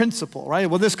our principle, right?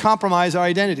 Will this compromise our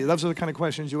identity? Those are the kind of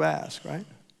questions you ask, right?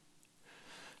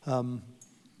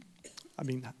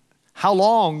 How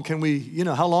long can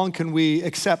we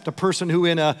accept a person who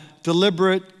in a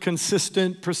deliberate,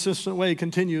 consistent, persistent way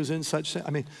continues in such,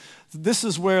 this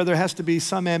is where there has to be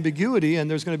some ambiguity and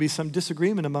there's going to be some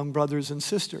disagreement among brothers and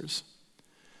sisters.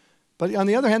 But on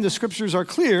the other hand, the Scriptures are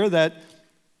clear that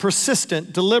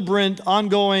persistent, deliberate,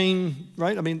 ongoing,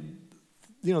 right?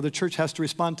 The church has to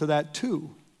respond to that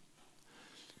too.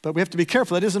 But we have to be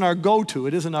careful. That isn't our go-to.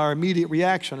 It isn't our immediate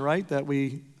reaction, right? That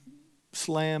we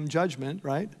slam judgment,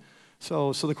 right?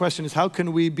 So the question is, how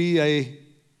can we be a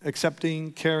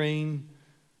accepting, caring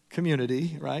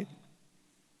community, right?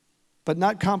 But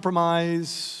not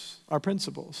compromise our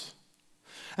principles.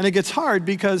 And it gets hard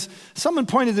because someone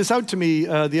pointed this out to me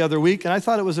the other week, and I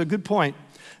thought it was a good point.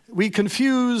 We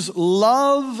confuse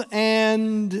love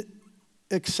and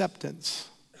acceptance.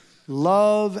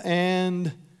 Love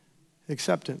and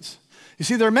acceptance. You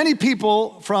see, there are many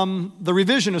people from the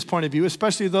revisionist point of view,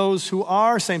 especially those who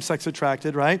are same-sex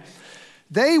attracted, right?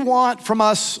 They want from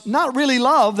us not really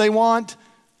love, they want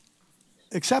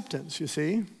acceptance, you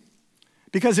see.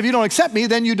 Because if you don't accept me,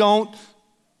 then you don't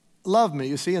love me,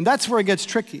 you see. And that's where it gets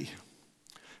tricky.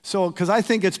 So, because I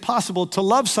think it's possible to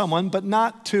love someone, but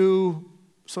not to,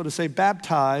 so to say,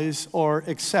 baptize or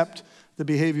accept the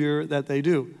behavior that they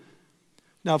do.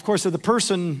 Now, of course, if the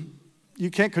person,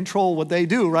 you can't control what they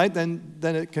do, right? Then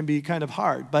it can be kind of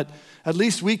hard. But at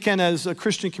least we can, as a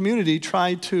Christian community,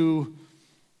 try to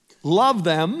love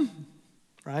them,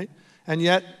 right? And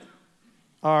yet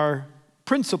our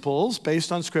principles,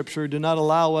 based on Scripture, do not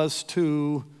allow us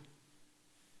to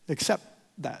accept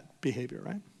that behavior,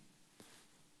 right?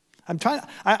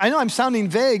 I know I'm sounding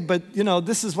vague, but, you know,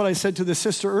 this is what I said to the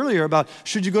sister earlier about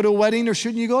should you go to a wedding or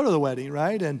shouldn't you go to the wedding,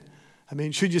 right? And, I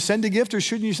mean, should you send a gift or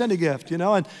shouldn't you send a gift, you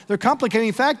know? And they're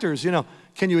complicating factors, you know.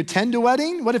 Can you attend a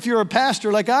wedding? What if you're a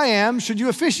pastor like I am? Should you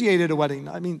officiate at a wedding?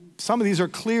 I mean, some of these are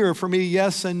clearer for me,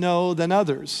 yes and no, than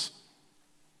others.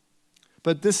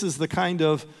 But this is the kind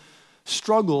of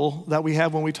struggle that we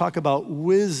have when we talk about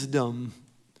wisdom.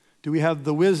 Do we have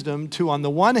the wisdom to, on the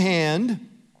one hand,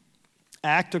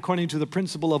 act according to the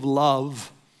principle of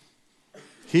love?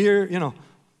 Here, you know,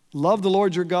 love the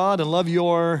Lord your God and love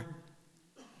your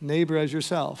neighbor as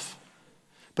yourself.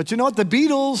 But you know what? The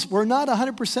Beatles were not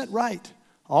 100% right.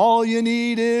 All you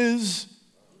need is...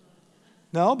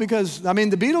 No, because, I mean,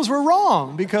 the Beatles were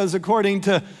wrong, because according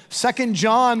to 2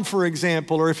 John, for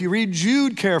example, or if you read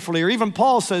Jude carefully, or even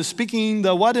Paul says, speaking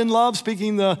the what in love,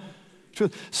 speaking the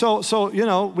truth. So you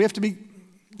know, we have to be,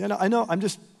 you know, I know I'm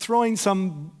just throwing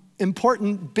some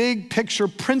important big picture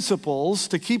principles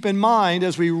to keep in mind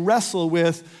as we wrestle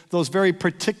with those very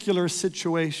particular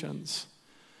situations.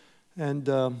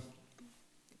 And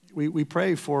we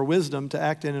pray for wisdom to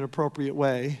act in an appropriate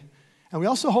way. And we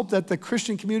also hope that the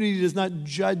Christian community does not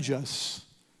judge us,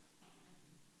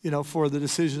 you know, for the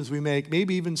decisions we make,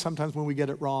 maybe even sometimes when we get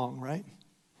it wrong, right?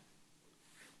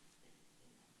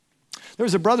 There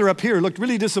was a brother up here who looked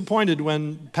really disappointed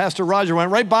when Pastor Roger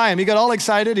went right by him. He got all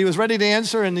excited. He was ready to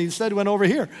answer, and he instead went over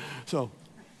here. So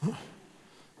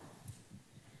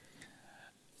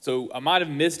I might have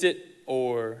missed it,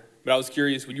 but I was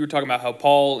curious when you were talking about how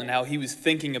Paul and how he was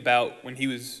thinking about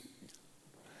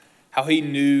how he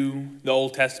knew the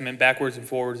Old Testament backwards and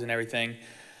forwards and everything.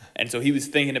 And so he was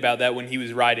thinking about that when he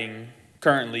was writing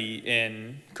currently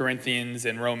in Corinthians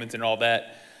and Romans and all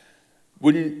that.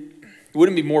 Wouldn't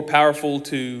it be more powerful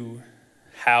to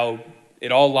how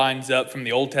it all lines up from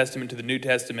the Old Testament to the New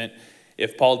Testament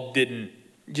if Paul didn't,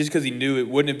 just because he knew it,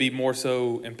 wouldn't it be more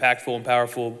so impactful and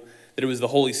powerful that it was the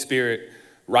Holy Spirit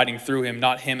writing through him,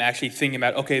 not him actually thinking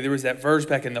about, okay, there was that verse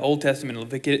back in the Old Testament,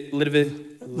 Leviticus,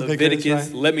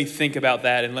 right. Let me think about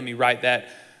that and let me write that.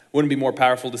 Wouldn't it be more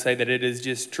powerful to say that it is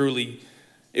just truly,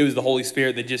 it was the Holy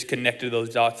Spirit that just connected those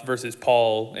dots versus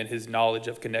Paul and his knowledge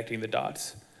of connecting the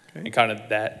dots, okay, and kind of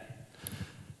that?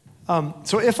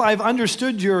 So if I've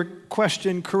understood your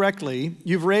question correctly,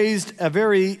 you've raised a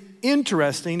very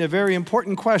interesting, a very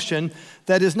important question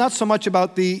that is not so much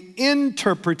about the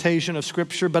interpretation of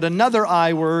Scripture, but another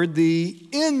I word, the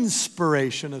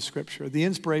inspiration of Scripture, the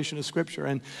inspiration of Scripture.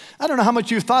 And I don't know how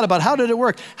much you've thought about how did it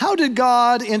work? How did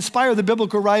God inspire the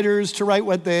biblical writers to write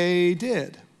what they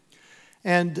did?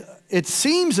 And it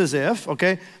seems as if,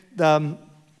 okay,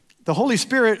 the Holy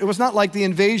Spirit, it was not like the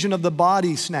invasion of the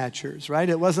body snatchers, right?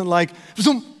 It wasn't like,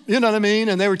 zoom, you know what I mean?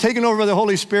 And they were taken over by the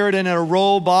Holy Spirit in a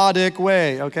robotic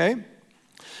way, okay?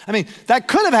 I mean, that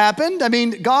could have happened. I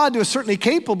mean, God was certainly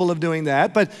capable of doing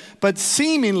that, but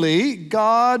seemingly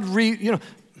God, in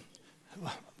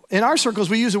our circles,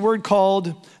 we use a word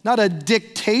called, not a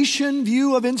dictation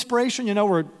view of inspiration, you know,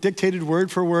 we're dictated word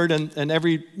for word, and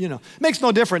every, you know, it makes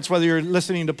no difference whether you're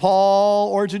listening to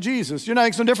Paul or to Jesus. It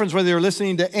makes no difference whether you're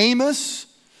listening to Amos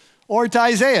or to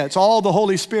Isaiah. It's all the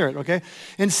Holy Spirit, okay?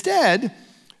 Instead,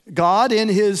 God in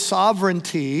his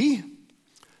sovereignty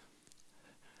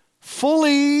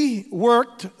fully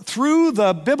worked through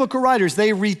the biblical writers.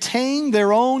 They retained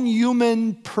their own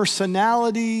human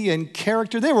personality and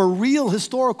character. They were real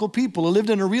historical people who lived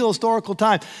in a real historical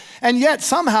time. And yet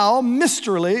somehow,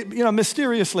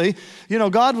 mysteriously,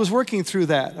 God was working through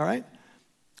that, all right?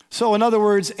 So in other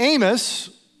words, Amos,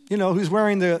 who's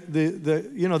wearing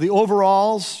the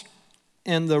overalls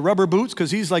and the rubber boots,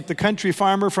 because he's like the country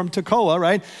farmer from Tekoa,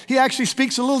 right? He actually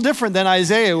speaks a little different than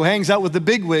Isaiah, who hangs out with the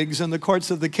bigwigs in the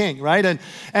courts of the king, right?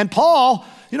 And Paul,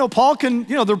 Paul can,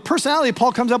 the personality of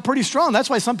Paul comes out pretty strong. That's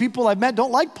why some people I've met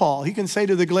don't like Paul. He can say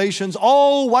to the Galatians,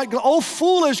 oh,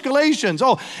 foolish Galatians.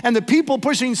 Oh, and the people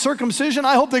pushing circumcision,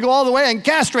 I hope they go all the way and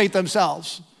castrate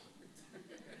themselves.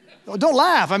 Don't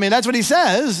laugh. I mean, that's what he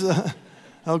says.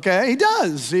 Okay, he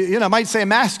does. He, might say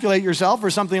emasculate yourself or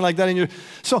something like that.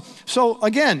 So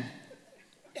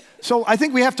I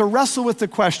think we have to wrestle with the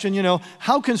question,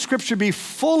 how can Scripture be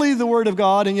fully the Word of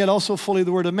God and yet also fully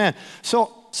the Word of man?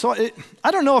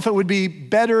 I don't know if it would be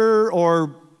better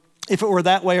or if it were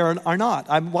that way or not.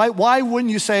 Why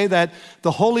wouldn't you say that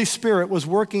the Holy Spirit was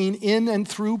working in and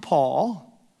through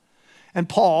Paul, and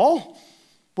Paul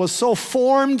was so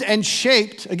formed and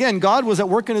shaped. Again, God was at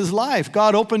work in his life.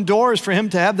 God opened doors for him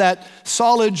to have that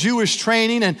solid Jewish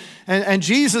training, and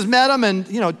Jesus met him,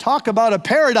 and talk about a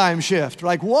paradigm shift.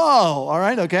 Like, whoa, all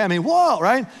right, okay, whoa,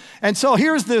 right? And so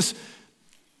here's this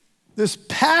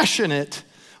passionate,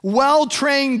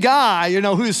 well-trained guy,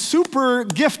 who's super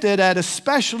gifted at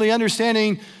especially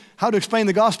understanding how to explain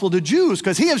the gospel to Jews,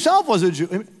 because he himself was a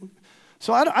Jew.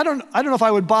 So I don't know if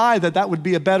I would buy that would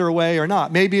be a better way or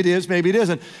not. Maybe it is, maybe it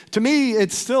isn't. To me,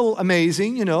 it's still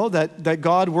amazing, that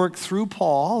God worked through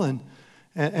Paul,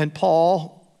 and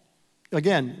Paul,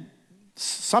 again,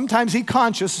 sometimes he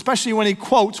conscious, especially when he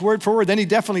quotes word for word, then he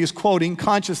definitely is quoting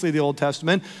consciously the Old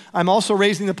Testament. I'm also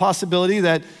raising the possibility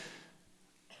that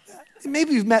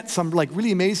maybe you've met some like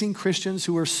really amazing Christians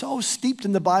who are so steeped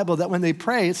in the Bible that when they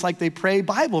pray, it's like they pray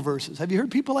Bible verses. Have you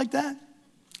heard people like that?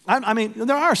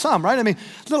 There are some, right? I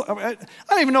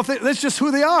don't even know if that's just who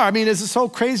they are. Is it so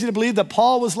crazy to believe that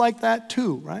Paul was like that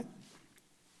too, right?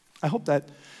 I hope that.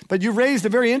 But you raised a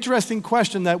very interesting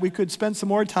question that we could spend some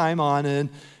more time on, and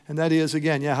that is,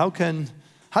 again, how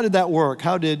did that work?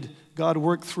 How did God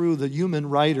work through the human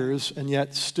writers and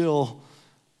yet still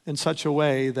in such a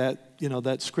way that,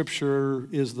 that Scripture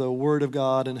is the Word of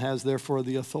God and has therefore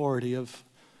the authority of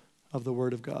the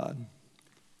Word of God?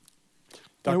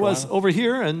 I was over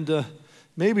here, and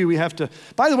maybe we have to.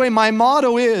 By the way, my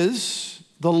motto is,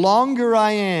 the longer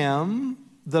I am,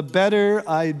 the better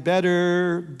I'd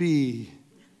better be.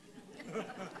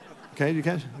 Okay, you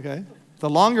catch? Okay. The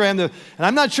longer I am, and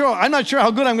I'm not sure how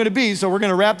good I'm going to be, so we're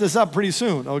going to wrap this up pretty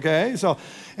soon, okay? So,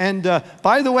 and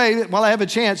by the way, while I have a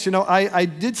chance, I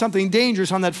did something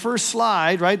dangerous on that first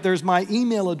slide, right? There's my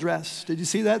email address. Did you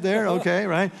see that there? Okay,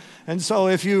 right? And so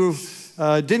if you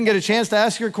didn't get a chance to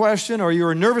ask your question, or you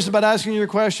were nervous about asking your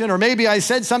question, or maybe I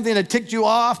said something that ticked you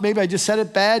off, maybe I just said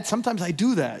it bad. Sometimes I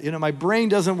do that. My brain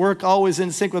doesn't work always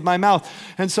in sync with my mouth.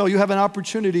 And so you have an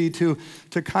opportunity to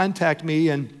contact me,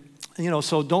 and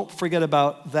so don't forget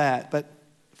about that. But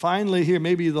finally here,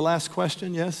 maybe the last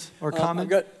question, yes, or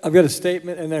comment? I've got a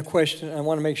statement and a question. I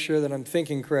want to make sure that I'm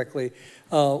thinking correctly.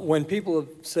 When people have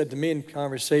said to me in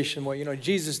conversation, well,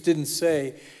 Jesus didn't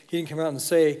come out and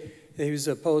say that he was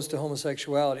opposed to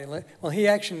homosexuality. Well, he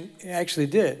actually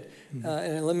did. Mm-hmm.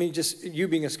 And let me just, you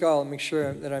being a scholar, make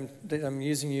sure that I'm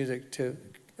using you to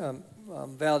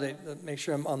validate, make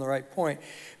sure I'm on the right point.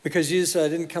 Because Jesus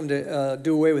didn't come to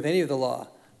do away with any of the law,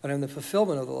 but in the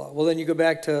fulfillment of the law. Well, then you go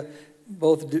back to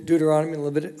both Deuteronomy and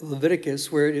Leviticus,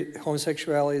 where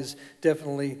homosexuality is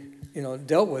definitely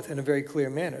dealt with in a very clear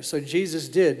manner. So Jesus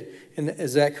did, and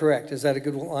is that correct? Is that a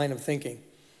good line of thinking?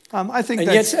 I think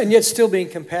and yet still being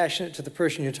compassionate to the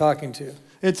person you're talking to.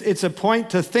 It's a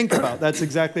point to think about. That's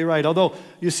exactly right. Although,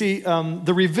 you see,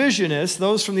 the revisionists,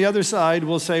 those from the other side,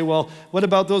 will say, well, what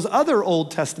about those other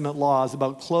Old Testament laws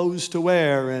about clothes to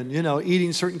wear and,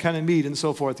 eating certain kind of meat and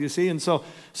so forth, you see? And so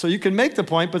you can make the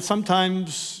point, but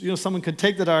sometimes, someone could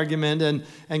take that argument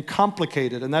and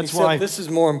complicate it. And that's why this is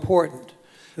more important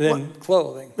than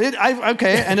clothing.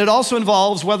 Okay, and it also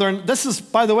involves whether,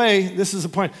 by the way, this is a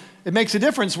point. It makes a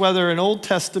difference whether an Old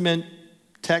Testament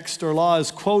text or law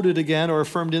is quoted again or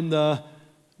affirmed in the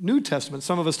New Testament.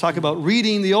 Some of us talk about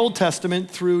reading the Old Testament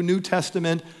through New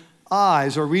Testament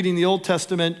eyes, or reading the Old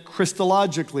Testament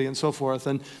Christologically and so forth.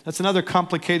 And that's another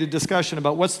complicated discussion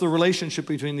about what's the relationship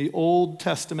between the Old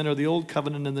Testament or the Old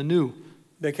Covenant and the New.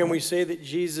 But can we say that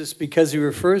Jesus, because he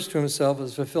refers to himself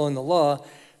as fulfilling the law,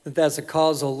 that's a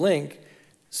causal link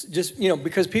Just,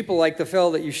 because people like the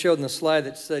fellow that you showed in the slide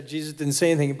that said Jesus didn't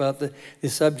say anything about the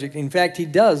subject. In fact, he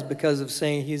does because of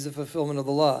saying he's the fulfillment of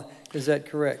the law. Is that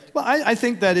correct? Well, I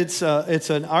think that it's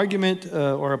an argument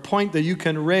or a point that you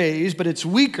can raise, but it's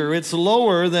weaker, it's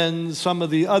lower than some of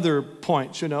the other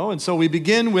points, And so we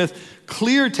begin with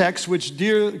clear texts which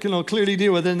clearly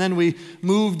deal with it, and then we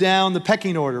move down the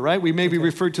pecking order, right? We maybe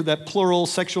refer to that plural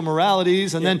sexual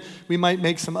moralities, and then we might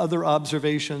make some other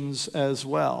observations as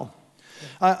well.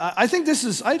 I think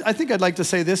I'd like to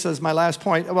say this as my last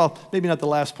point. Well, maybe not the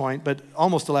last point, but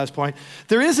almost the last point.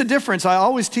 There is a difference. I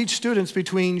always teach students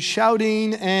between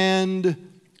shouting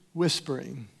and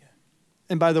whispering.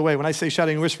 And by the way, when I say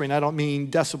shouting and whispering, I don't mean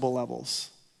decibel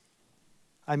levels.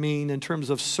 I mean in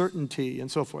terms of certainty and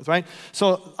so forth, right?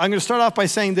 So I'm going to start off by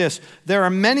saying this. There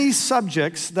are many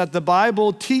subjects that the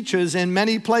Bible teaches in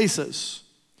many places.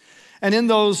 And in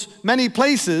those many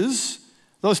places,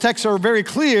 those texts are very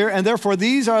clear, and therefore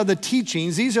these are the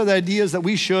teachings, these are the ideas that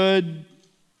we should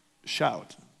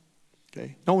shout.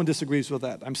 Okay? No one disagrees with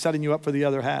that. I'm setting you up for the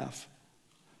other half.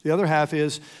 The other half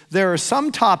is there are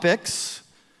some topics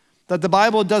that the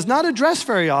Bible does not address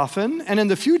very often, and in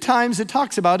the few times it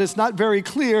talks about, it's not very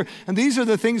clear, and these are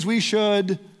the things we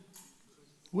should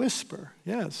whisper.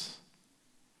 Yes.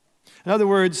 In other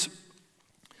words,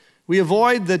 we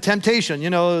avoid the temptation,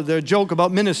 the joke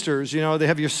about ministers, they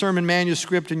have your sermon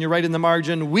manuscript and you write in the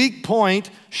margin, weak point,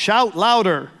 shout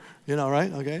louder,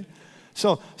 right? Okay.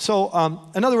 So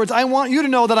in other words, I want you to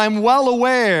know that I'm well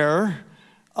aware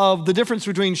of the difference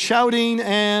between shouting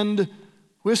and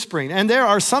whispering. And there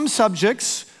are some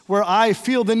subjects where I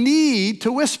feel the need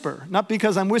to whisper, not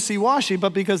because I'm wishy-washy,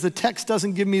 but because the text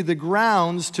doesn't give me the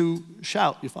grounds to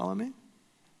shout. You follow me?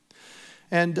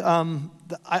 And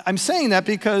I'm saying that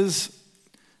because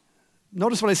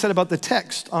notice what I said about the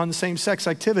text on same-sex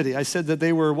activity. I said that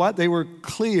they were what? They were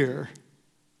clear,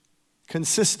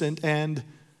 consistent, and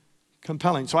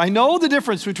compelling. So I know the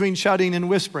difference between shouting and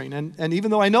whispering. And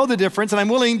even though I know the difference, and I'm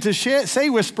willing to say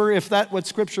whisper if that's what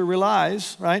Scripture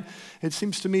relies, right? It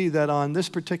seems to me that on this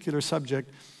particular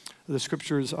subject, the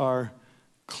Scriptures are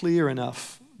clear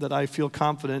enough that I feel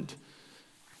confident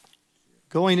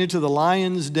going into the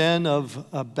lion's den of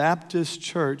a Baptist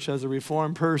church as a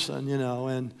Reformed person,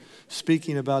 and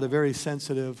speaking about a very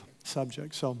sensitive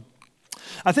subject. So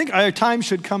I think our time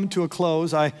should come to a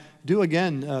close. I do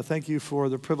again thank you for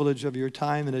the privilege of your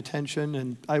time and attention.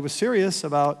 And I was serious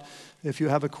about if you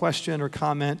have a question or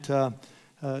comment,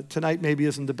 tonight maybe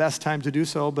isn't the best time to do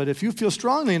so, but if you feel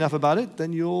strongly enough about it,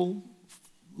 then you'll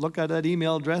look at that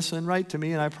email address and write to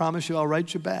me, and I promise you I'll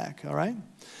write you back, all right?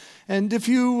 And if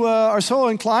you are so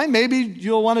inclined, maybe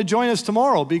you'll want to join us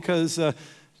tomorrow because, how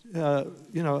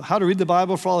to read the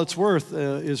Bible for all it's worth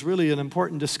is really an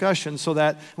important discussion so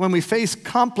that when we face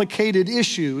complicated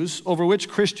issues over which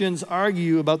Christians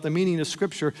argue about the meaning of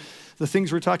Scripture, the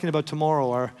things we're talking about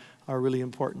tomorrow are really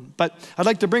important. But I'd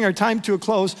like to bring our time to a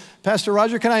close. Pastor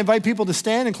Roger, can I invite people to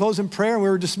stand and close in prayer and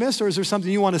we're dismissed, or is there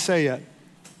something you want to say yet?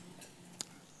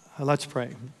 Let's pray.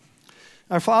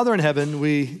 Our Father in heaven,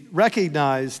 we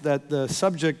recognize that the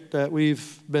subject that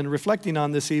we've been reflecting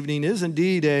on this evening is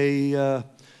indeed a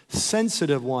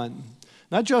sensitive one,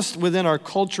 not just within our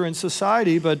culture and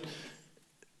society, but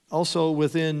also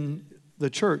within the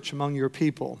church among your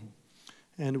people.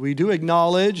 And we do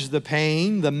acknowledge the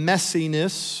pain, the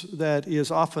messiness that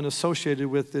is often associated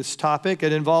with this topic.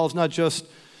 It involves not just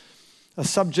a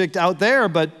subject out there,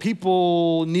 but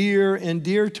people near and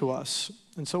dear to us.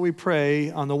 And so we pray,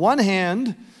 on the one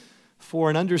hand, for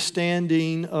an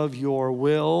understanding of your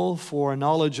will, for a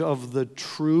knowledge of the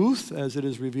truth as it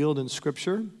is revealed in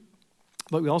Scripture.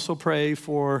 But we also pray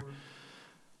for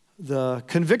the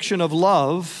conviction of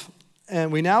love,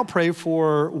 and we now pray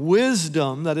for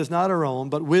wisdom that is not our own,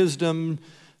 but wisdom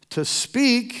to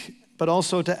speak, but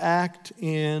also to act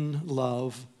in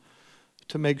love,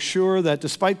 to make sure that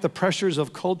despite the pressures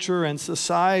of culture and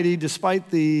society,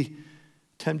 despite the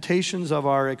temptations of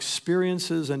our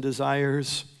experiences and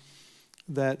desires,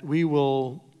 that we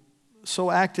will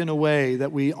so act in a way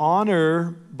that we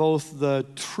honor both the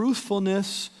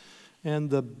truthfulness and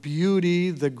the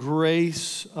beauty, the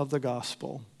grace of the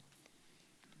gospel.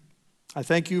 I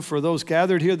thank you for those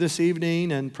gathered here this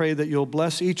evening and pray that you'll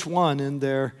bless each one in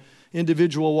their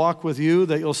individual walk with you,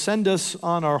 that you'll send us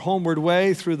on our homeward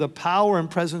way through the power and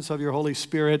presence of your Holy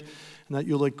Spirit, and that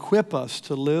you'll equip us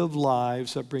to live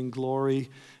lives that bring glory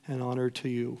and honor to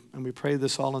you. And we pray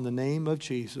this all in the name of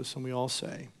Jesus, and we all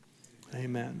say,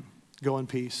 amen. Go in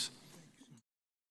peace.